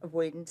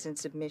 avoidance, and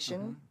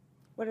submission,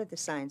 what are the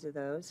signs of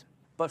those?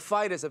 But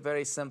fight is a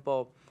very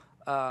simple,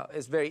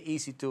 it's very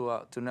easy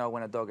to know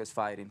when a dog is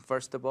fighting.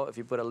 First of all, if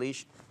you put a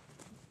leash,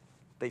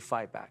 they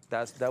fight back.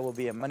 That will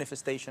be a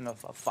manifestation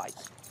of a fight.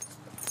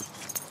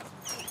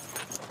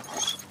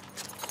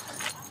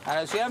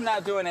 See, I'm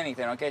not doing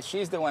anything, okay?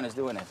 She's the one who's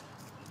doing it.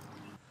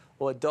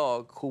 Or a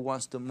dog who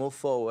wants to move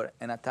forward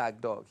and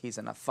attack dog. He's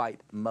in a fight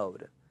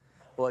mode.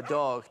 Or a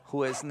dog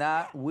who is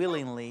not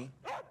willingly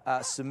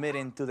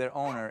submitting to their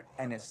owner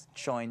and is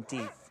showing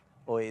teeth,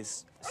 or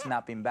is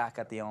snapping back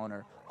at the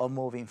owner, or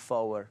moving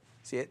forward.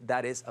 See,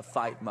 that is a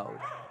fight mode.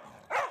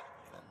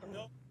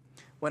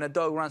 When a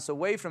dog runs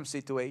away from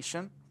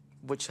situation,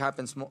 which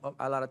happens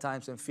a lot of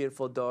times in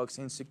fearful dogs,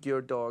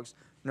 insecure dogs,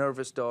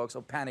 nervous dogs,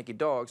 or panicky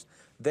dogs,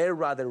 they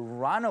rather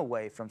run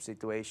away from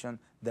situation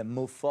than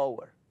move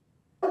forward.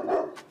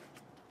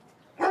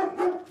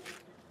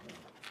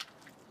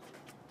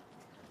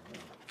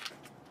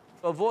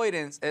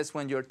 Avoidance is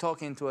when you're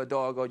talking to a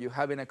dog or you're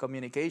having a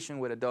communication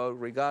with a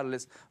dog,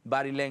 regardless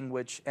body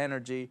language,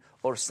 energy,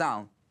 or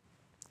sound.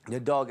 The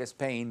dog is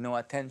paying no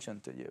attention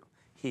to you.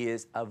 He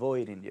is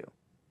avoiding you.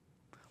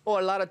 Or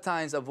a lot of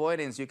times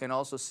avoidance, you can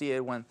also see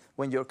it when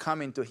you're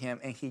coming to him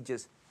and he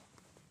just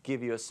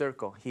give you a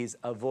circle. He's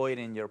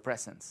avoiding your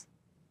presence,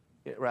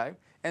 right?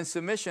 And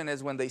submission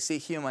is when they see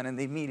human and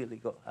they immediately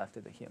go after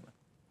the human.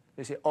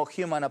 You see, oh,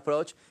 human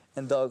approach,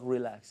 and dog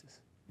relaxes.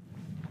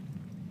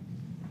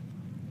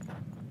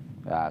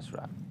 That's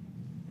right.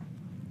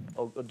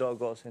 Or dog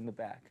goes in the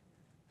back.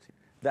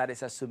 That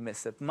is a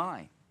submissive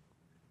mind.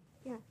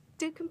 Yeah.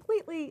 Do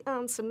completely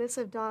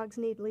submissive dogs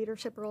need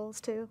leadership roles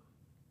too?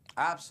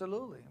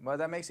 Absolutely. Well,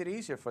 that makes it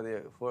easier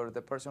for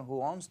the person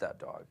who owns that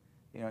dog.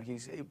 You know,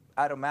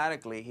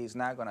 automatically he's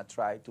not going to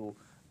try to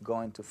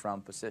go into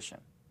front position,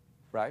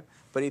 right?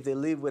 But if they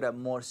live with a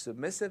more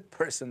submissive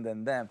person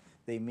than them,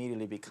 they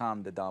immediately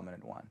become the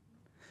dominant one.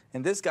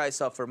 And this guy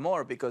suffer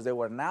more because they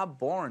were not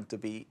born to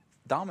be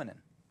dominant.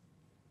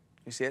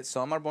 You see it?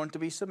 Some are born to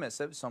be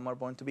submissive, some are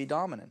born to be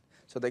dominant.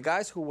 So the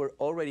guys who were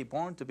already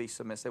born to be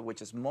submissive,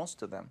 which is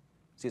most of them,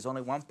 see, it's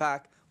only one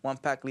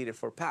pack leader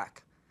for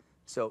pack.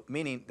 So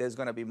meaning there's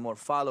going to be more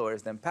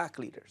followers than pack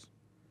leaders.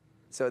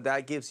 So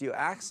that gives you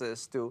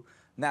access to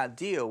not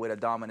deal with a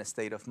dominant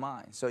state of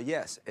mind. So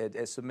yes,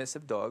 a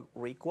submissive dog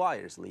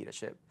requires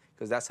leadership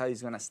because that's how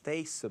he's going to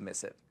stay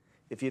submissive.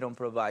 If you don't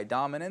provide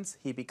dominance,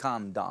 he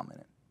becomes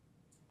dominant.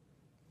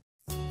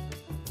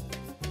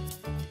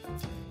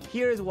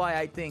 Here is why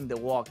I think the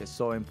walk is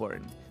so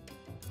important.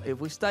 If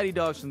we study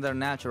dogs in their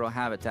natural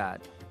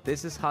habitat,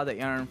 this is how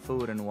they earn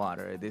food and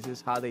water. This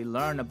is how they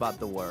learn about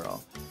the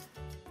world.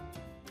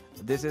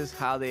 This is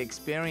how they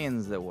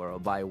experience the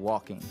world, by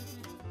walking.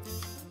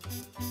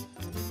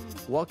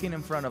 Walking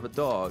in front of a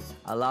dog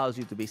allows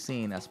you to be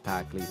seen as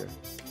pack leader.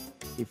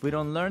 If we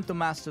don't learn to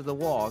master the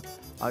walk,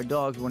 our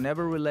dogs will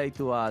never relate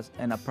to us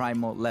in a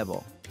primal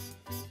level.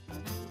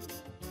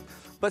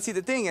 But see,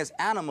 the thing is,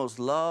 animals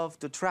love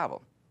to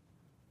travel.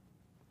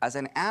 As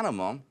an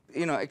animal,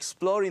 you know,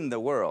 exploring the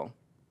world,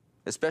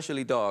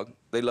 especially dog,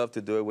 they love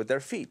to do it with their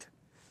feet.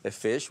 A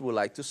fish would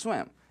like to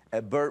swim.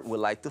 A bird would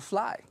like to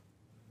fly.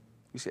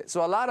 You see,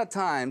 so a lot of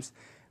times,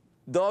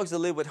 dogs that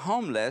live with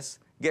homeless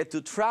get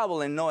to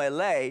travel and know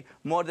LA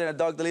more than a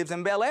dog that lives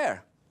in Bel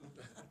Air.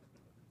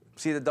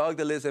 See, the dog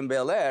that lives in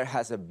Bel Air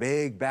has a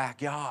big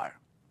backyard,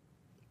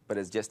 but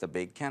it's just a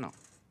big kennel.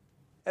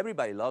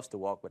 Everybody loves to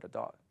walk with a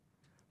dog,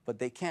 but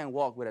they can't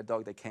walk with a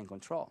dog they can't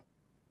control.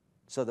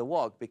 So the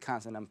walk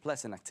becomes an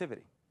unpleasant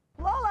activity.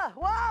 Lola,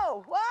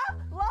 whoa, what?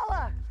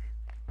 Lola,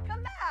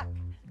 come back.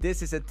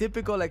 This is a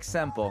typical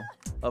example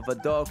of a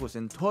dog who's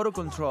in total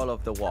control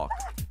of the walk,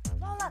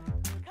 Lola,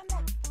 come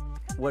back.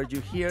 where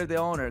you hear the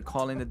owner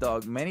calling the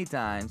dog many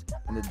times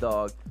and the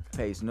dog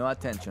pays no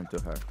attention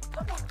to her.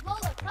 Come back,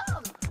 Lola,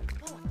 come.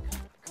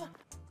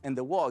 And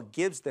the walk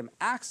gives them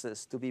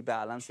access to be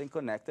balanced and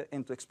connected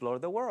and to explore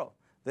the world.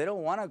 They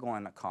don't want to go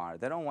in a car.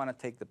 They don't want to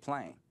take the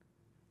plane.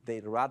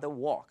 They'd rather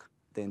walk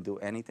than do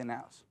anything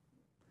else.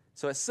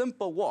 So a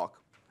simple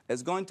walk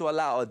is going to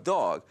allow a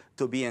dog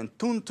to be in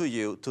tune to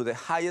you to the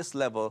highest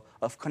level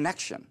of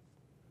connection.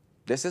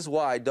 This is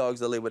why dogs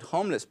that live with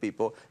homeless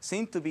people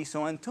seem to be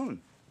so in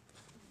tune,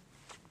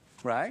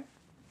 right?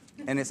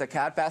 And it's a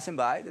cat passing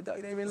by, the dog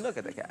didn't even look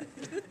at the cat.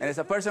 And it's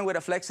a person with a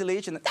flexi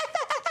leash, and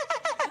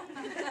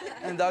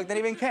the dog didn't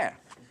even care,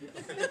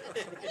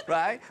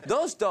 right?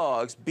 Those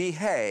dogs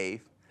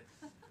behave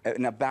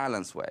in a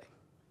balanced way.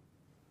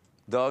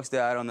 Dogs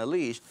that are on a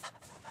leash,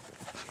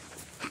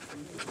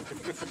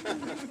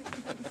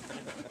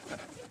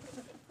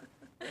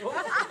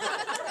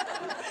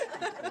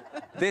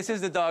 this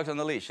is the dogs on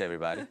the leash,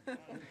 everybody.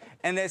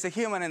 And there's a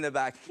human in the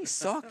back. He's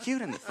so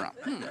cute in the front.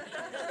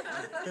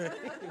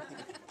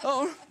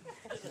 Oh,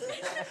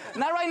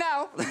 not right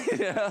now.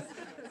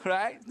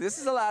 Right? This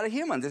is a lot of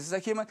human. This is a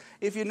human.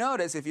 If you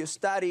notice, if you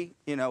study,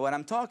 you know, what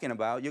I'm talking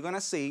about, you're going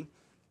to see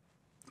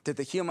that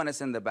the human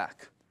is in the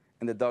back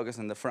and the dog is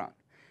in the front.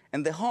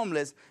 And the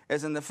homeless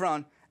is in the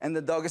front and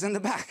the dog is in the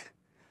back.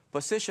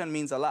 Position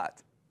means a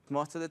lot.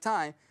 Most of the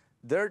time,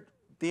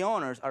 the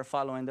owners are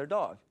following their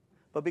dog.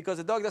 But because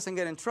the dog doesn't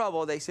get in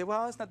trouble, they say,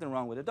 well, there's nothing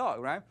wrong with the dog,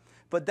 right?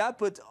 But that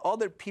puts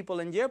other people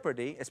in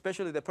jeopardy,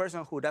 especially the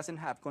person who doesn't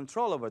have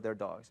control over their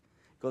dogs,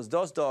 because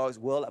those dogs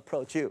will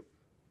approach you.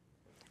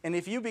 And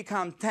if you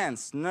become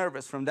tense,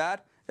 nervous from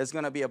that, it's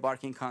going to be a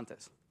barking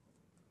contest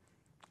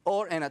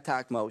or an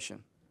attack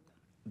motion.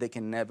 They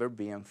can never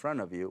be in front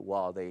of you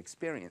while they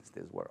experience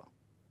this world.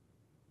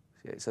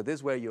 Okay? So this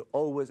is where you're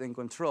always in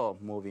control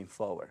moving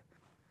forward.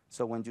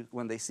 So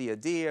when they see a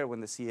deer, when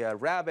they see a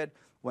rabbit,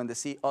 when they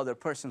see other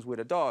persons with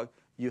a dog,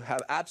 you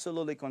have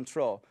absolutely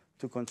control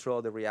to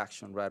control the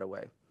reaction right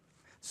away.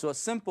 So a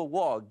simple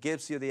walk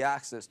gives you the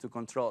access to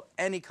control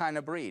any kind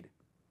of breed.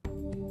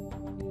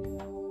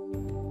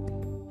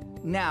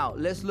 Now,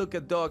 let's look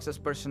at dogs as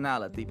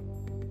personality.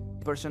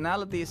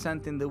 Personality is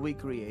something that we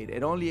create.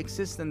 It only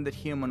exists in the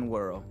human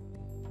world.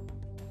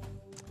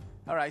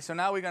 All right, so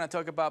now we're going to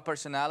talk about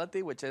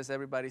personality, which is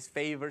everybody's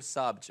favorite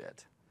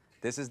subject.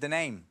 This is the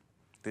name.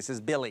 This is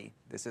Billy.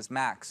 This is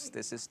Max.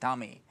 This is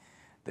Tommy.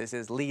 This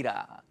is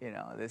Lita, you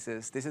know, this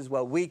is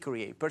what we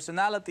create.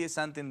 Personality is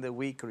something that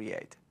we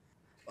create.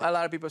 A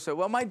lot of people say,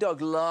 well, my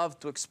dog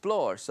loved to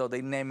explore, so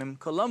they name him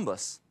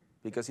Columbus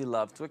because he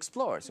loved to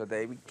explore. So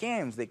they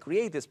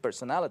create this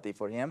personality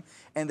for him,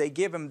 and they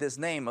give him this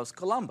name of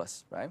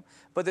Columbus, right?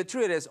 But the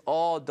truth is,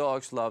 all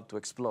dogs love to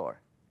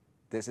explore.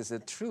 This is the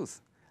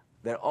truth.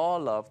 They all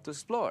love to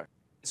explore.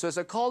 So it's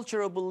a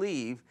cultural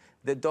belief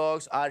that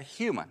dogs are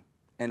human.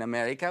 In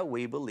America,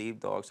 we believe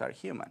dogs are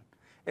human.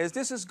 Is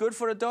this good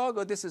for a dog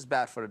or this is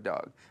bad for a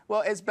dog?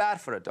 Well, it's bad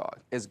for a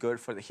dog. It's good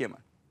for the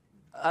human.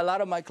 A lot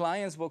of my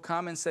clients will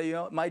come and say, you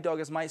know, my dog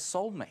is my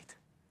soulmate,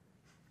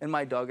 and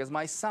my dog is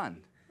my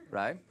son,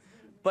 right?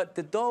 But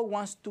the dog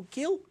wants to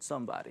kill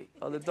somebody,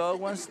 or the dog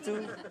wants to,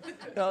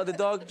 you know, the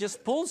dog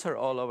just pulls her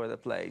all over the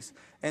place.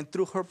 And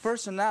through her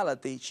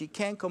personality, she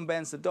can't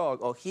convince the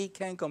dog, or he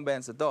can't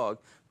convince the dog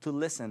to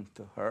listen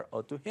to her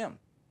or to him.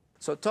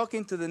 So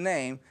talking to the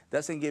name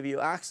doesn't give you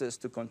access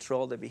to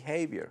control the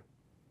behavior.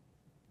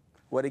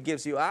 What it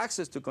gives you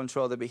access to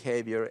control the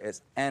behavior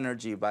is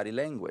energy, body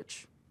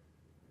language.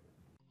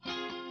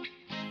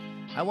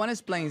 I want to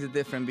explain the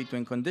difference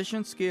between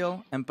conditioned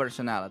skill and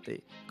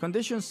personality.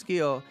 Conditioned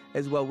skill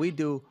is what we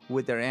do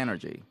with their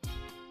energy.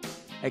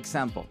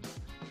 Example,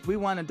 if we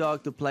want a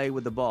dog to play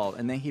with the ball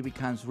and then he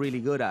becomes really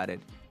good at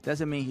it,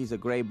 doesn't mean he's a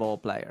great ball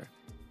player.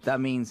 That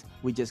means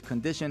we just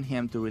condition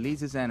him to release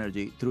his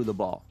energy through the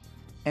ball.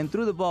 And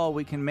through the ball,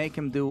 we can make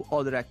him do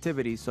other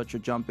activities such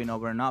as jumping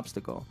over an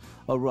obstacle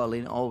or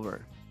rolling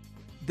over.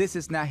 This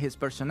is not his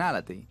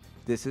personality.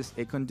 This is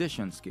a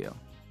conditioned skill.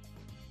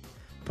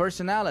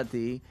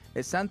 Personality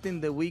is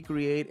something that we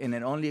create and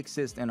it only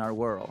exists in our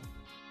world.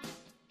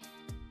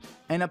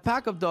 In a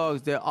pack of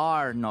dogs, there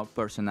are no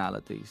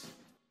personalities.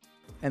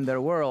 In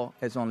their world,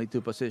 it's only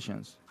two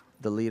positions,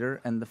 the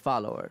leader and the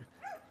follower.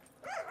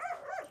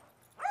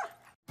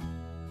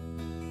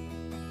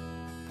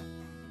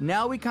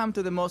 Now we come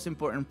to the most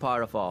important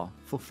part of all,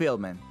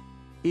 fulfillment.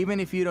 Even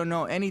if you don't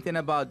know anything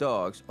about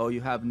dogs or you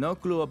have no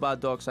clue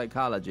about dog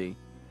psychology,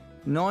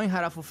 knowing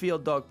how to fulfill a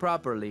dog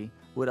properly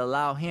would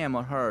allow him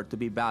or her to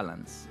be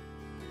balanced.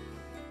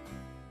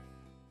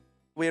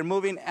 We're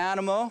moving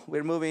animal,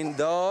 we're moving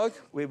dog,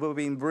 we're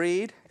moving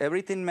breed.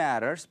 Everything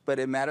matters, but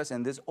it matters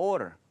in this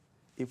order.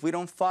 If we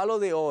don't follow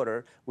the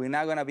order, we're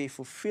not going to be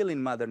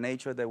fulfilling Mother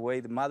Nature the way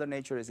the Mother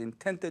Nature is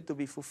intended to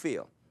be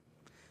fulfilled.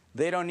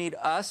 They don't need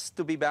us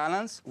to be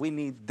balanced. We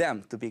need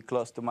them to be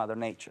close to Mother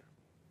Nature.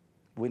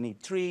 We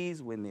need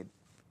trees, we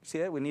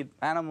need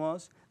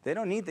animals. They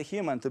don't need the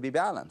human to be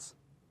balanced.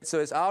 So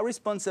it's our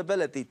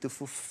responsibility to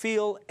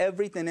fulfill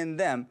everything in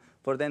them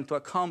for them to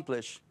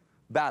accomplish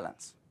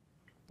balance.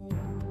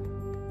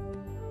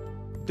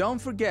 Don't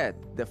forget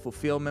the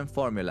fulfillment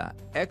formula: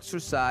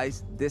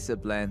 exercise,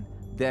 discipline,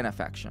 then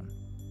affection.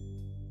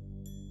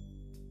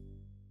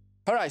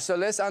 All right, so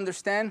let's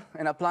understand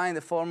and apply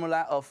the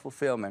formula of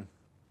fulfillment.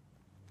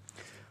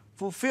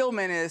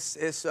 Fulfillment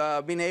is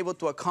being able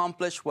to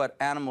accomplish what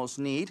animals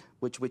need,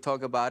 which we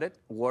talk about it,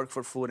 work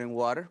for food and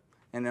water.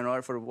 And in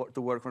order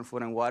to work for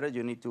food and water,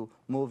 you need to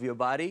move your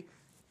body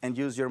and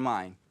use your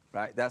mind,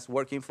 right? That's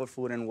working for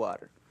food and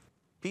water.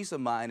 Peace of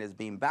mind is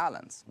being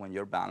balanced. When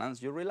you're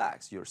balanced, you're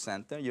relaxed, you're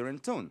centered, you're in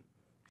tune.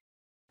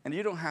 And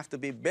you don't have to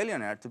be a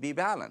billionaire to be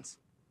balanced.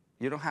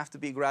 You don't have to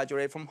be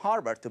graduated from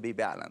Harvard to be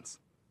balanced.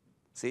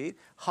 See,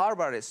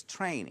 Harvard is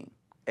training,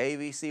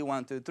 ABC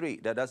 1, 2, 3.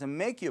 That doesn't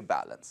make you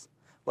balanced.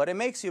 What it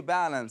makes you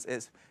balanced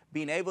is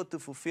being able to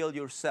fulfill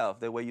yourself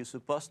the way you're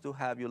supposed to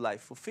have your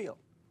life fulfilled,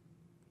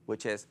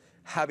 which is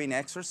having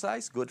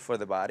exercise, good for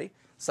the body,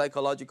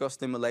 psychological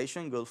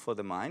stimulation, good for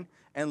the mind,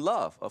 and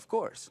love, of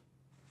course.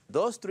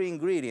 Those three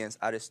ingredients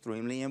are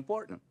extremely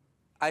important.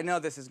 I know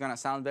this is going to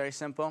sound very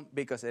simple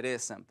because it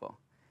is simple.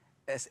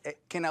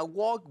 Can a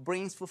walk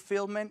bring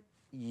fulfillment?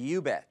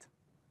 You bet.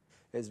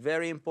 It's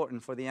very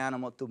important for the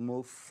animal to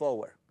move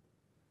forward,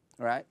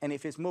 right? And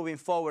if it's moving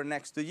forward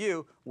next to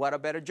you, what a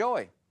better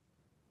joy,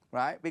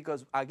 right?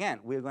 Because, again,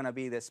 we're going to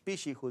be the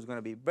species who's going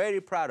to be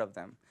very proud of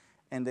them,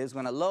 and is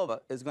going to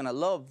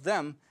love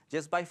them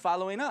just by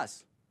following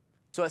us.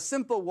 So a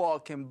simple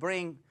walk can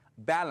bring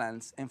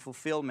balance and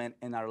fulfillment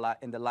in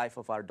the life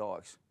of our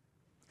dogs.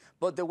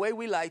 But the way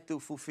we like to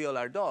fulfill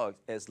our dogs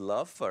is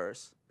love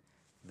first,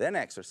 then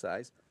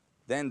exercise,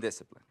 then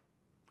discipline.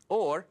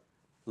 Or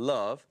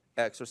love,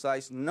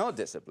 exercise, no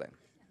discipline.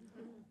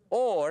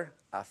 Or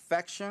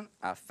affection,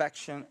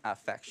 affection,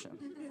 affection.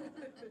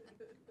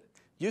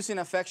 Using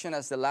affection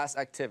as the last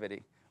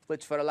activity,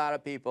 which for a lot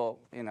of people,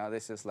 you know,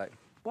 this is like,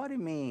 what do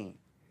you mean?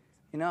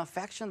 You know,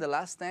 affection, the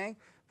last thing?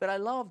 But I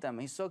love them.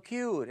 He's so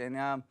cute.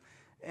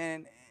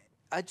 And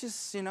I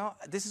just, you know,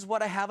 this is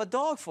what I have a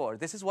dog for.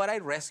 This is what I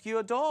rescue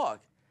a dog.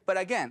 But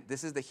again,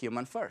 this is the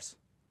human first.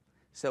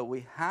 So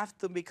we have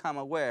to become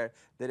aware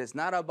that it's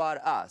not about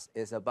us.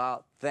 It's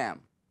about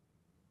them.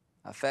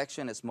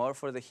 Affection is more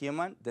for the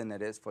human than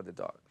it is for the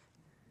dog.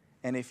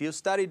 And if you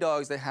study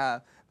dogs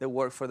that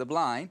work for the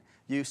blind,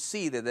 you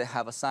see that they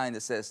have a sign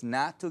that says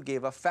not to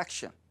give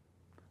affection.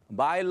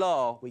 By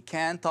law, we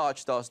can't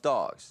touch those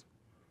dogs.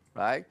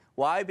 right?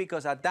 Why?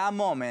 Because at that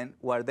moment,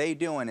 what they're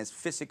doing is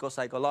physical,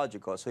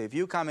 psychological. So if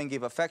you come and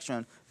give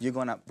affection, you're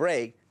going to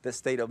break the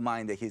state of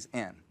mind that he's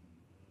in.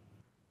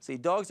 See,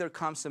 dogs that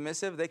come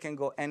submissive, they can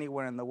go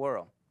anywhere in the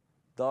world.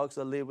 Dogs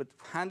that live with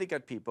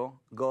handicapped people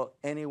go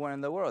anywhere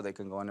in the world. They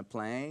can go on a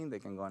plane, they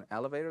can go on an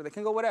elevator, they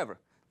can go whatever.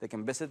 They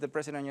can visit the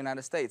President of the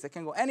United States. They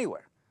can go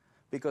anywhere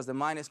because the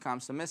mind is calm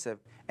submissive.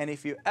 And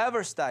if you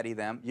ever study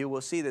them, you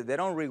will see that they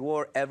don't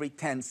reward every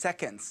 10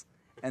 seconds.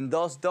 And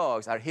those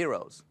dogs are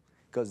heroes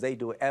because they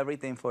do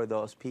everything for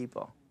those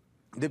people.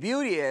 The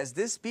beauty is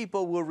these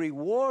people will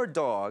reward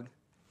dog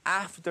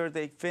after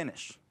they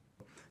finish.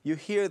 You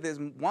hear these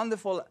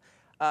wonderful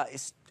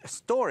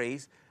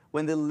stories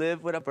when they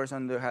live with a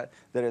person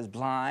that is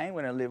blind,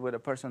 when they live with a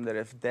person that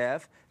is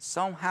deaf.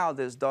 Somehow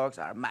these dogs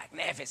are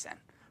magnificent.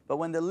 But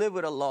when they live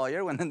with a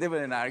lawyer, when they live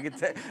with an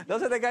architect,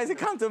 those are the guys that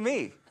come to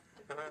me.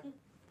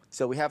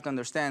 So we have to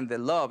understand that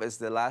love is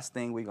the last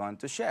thing we're going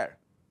to share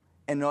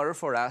in order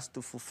for us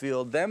to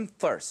fulfill them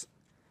first.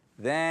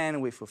 Then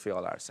we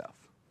fulfill ourselves.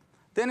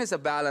 Then it's a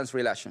balanced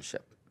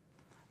relationship.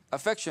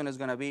 Affection is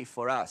going to be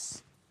for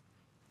us.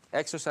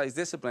 Exercise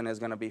discipline is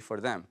going to be for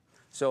them.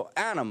 So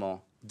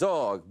animal,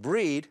 dog,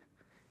 breed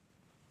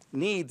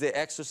need the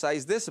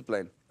exercise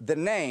discipline. The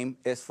name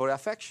is for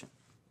affection.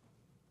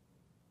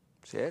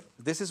 See it?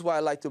 This is why I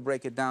like to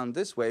break it down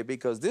this way,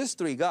 because these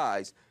three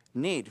guys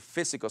need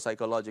physical,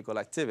 psychological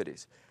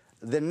activities.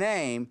 The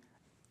name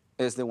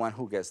is the one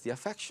who gets the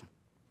affection.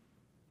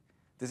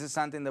 This is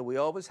something that we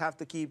always have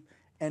to keep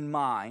in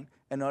mind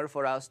in order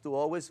for us to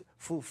always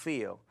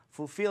fulfill.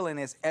 Fulfilling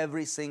is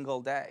every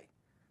single day.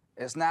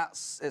 It's not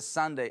it's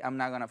Sunday, I'm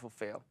not going to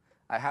fulfill.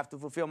 I have to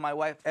fulfill my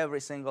wife every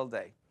single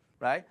day,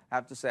 right? I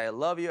have to say I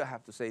love you, I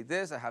have to say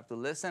this, I have to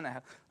listen.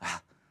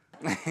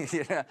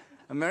 You know,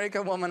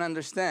 American women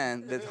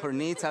understand that her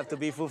needs have to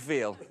be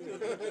fulfilled.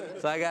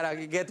 So I got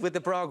to get with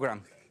the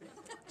program.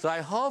 So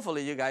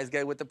hopefully you guys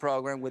get with the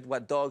program with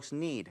what dogs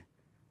need.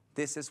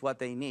 This is what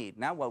they need,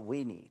 not what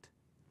we need,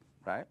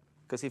 right?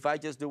 Because if I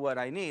just do what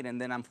I need,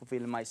 and then I'm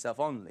fulfilling myself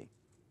only.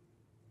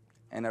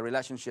 And a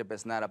relationship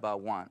is not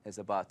about one, it's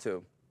about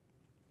two.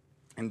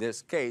 In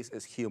this case,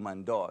 it's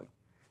human-dog.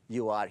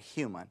 You are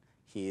human.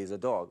 He is a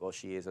dog, or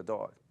she is a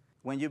dog.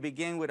 When you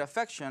begin with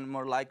affection,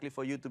 more likely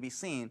for you to be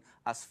seen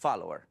as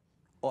follower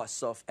or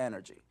soft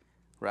energy,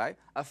 right?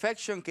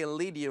 Affection can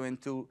lead you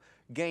into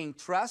gain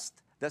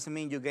trust. Doesn't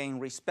mean you gain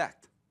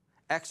respect.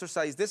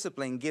 Exercise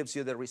discipline gives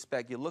you the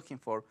respect you're looking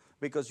for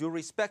because you're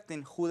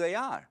respecting who they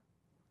are.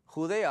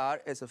 Who they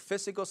are is a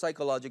physical,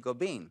 psychological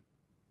being.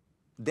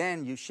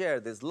 Then you share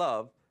this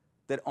love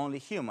that only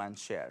human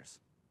shares.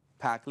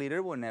 Pack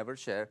leader will never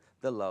share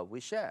the love we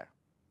share.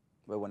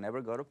 We will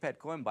never go to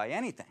Petco and buy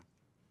anything.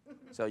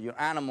 So your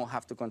animal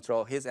have to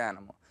control his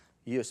animal.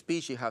 Your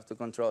species have to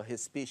control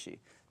his species.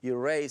 Your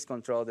race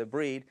control the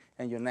breed,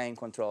 and your name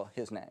control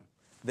his name.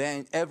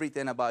 Then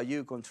everything about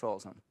you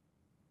controls him.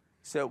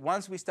 So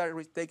once we start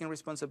taking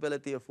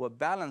responsibility of what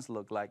balance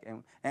looks like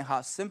and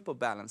how simple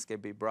balance can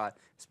be brought,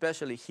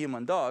 especially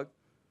human-dog,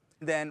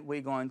 then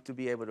we're going to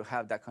be able to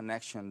have that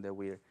connection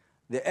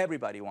that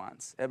everybody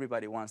wants.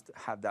 Everybody wants to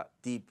have that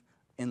deep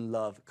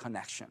in-love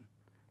connection.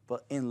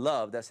 But in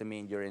love doesn't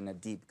mean you're in a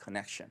deep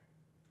connection.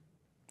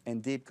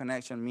 And deep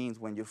connection means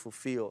when you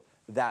fulfill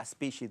that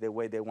species the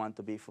way they want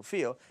to be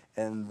fulfilled,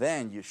 and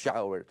then you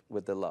shower it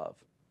with the love.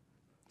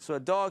 So a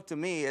dog to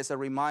me is a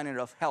reminder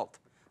of health.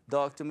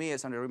 Dog to me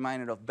is a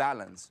reminder of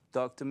balance.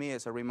 Dog to me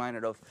is a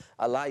reminder of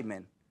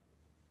alignment.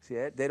 See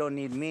it? They don't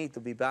need me to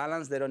be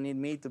balanced. They don't need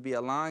me to be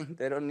aligned.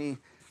 They don't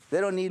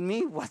need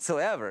me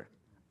whatsoever.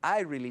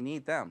 I really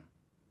need them.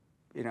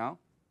 You know?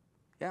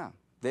 Yeah.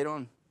 They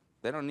don't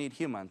need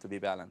human to be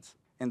balanced.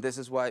 And this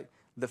is why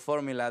the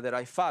formula that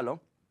I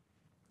follow,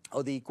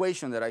 or the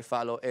equation that I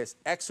follow, is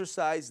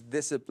exercise,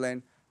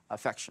 discipline,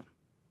 affection.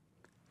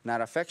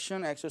 Not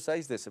affection,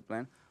 exercise,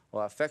 discipline,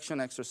 or affection,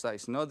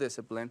 exercise, no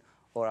discipline,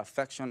 or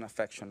affection,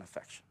 affection,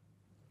 affection.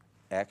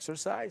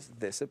 Exercise,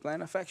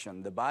 discipline,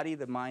 affection. The body,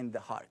 the mind, the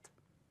heart.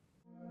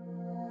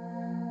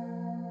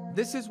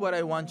 This is what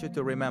I want you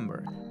to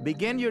remember.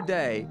 Begin your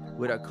day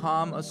with a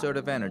calm,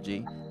 assertive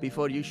energy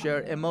before you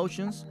share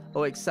emotions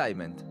or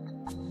excitement.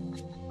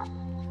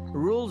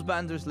 Rules,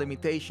 boundaries,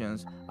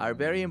 limitations are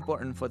very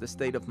important for the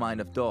state of mind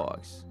of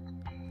dogs.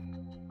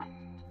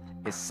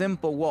 A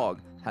simple walk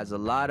has a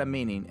lot of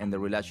meaning in the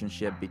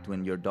relationship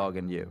between your dog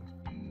and you.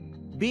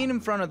 Being in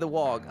front of the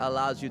walk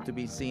allows you to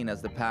be seen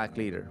as the pack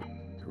leader.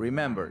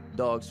 Remember,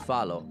 dogs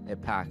follow a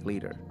pack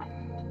leader.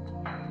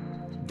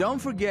 Don't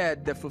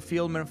forget the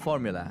fulfillment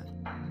formula.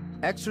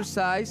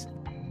 Exercise,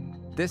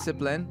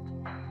 discipline,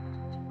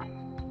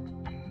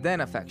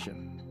 then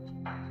affection.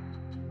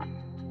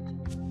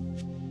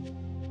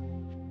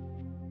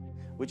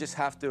 We just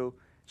have to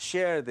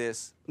share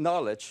this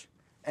knowledge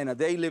on a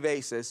daily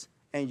basis,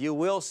 and you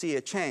will see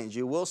a change.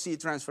 You will see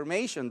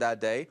transformation that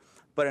day.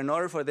 But in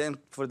order for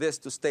this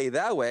to stay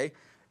that way,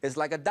 it's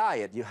like a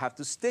diet. You have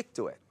to stick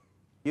to it.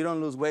 You don't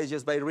lose weight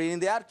just by reading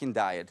the Atkins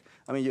diet.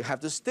 I mean, you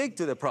have to stick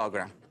to the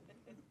program.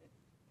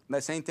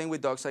 The same thing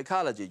with dog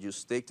psychology. You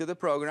stick to the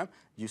program,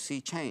 you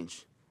see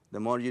change. The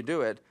more you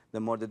do it, the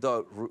more the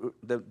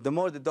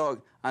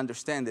dog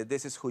understands that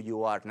this is who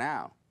you are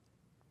now.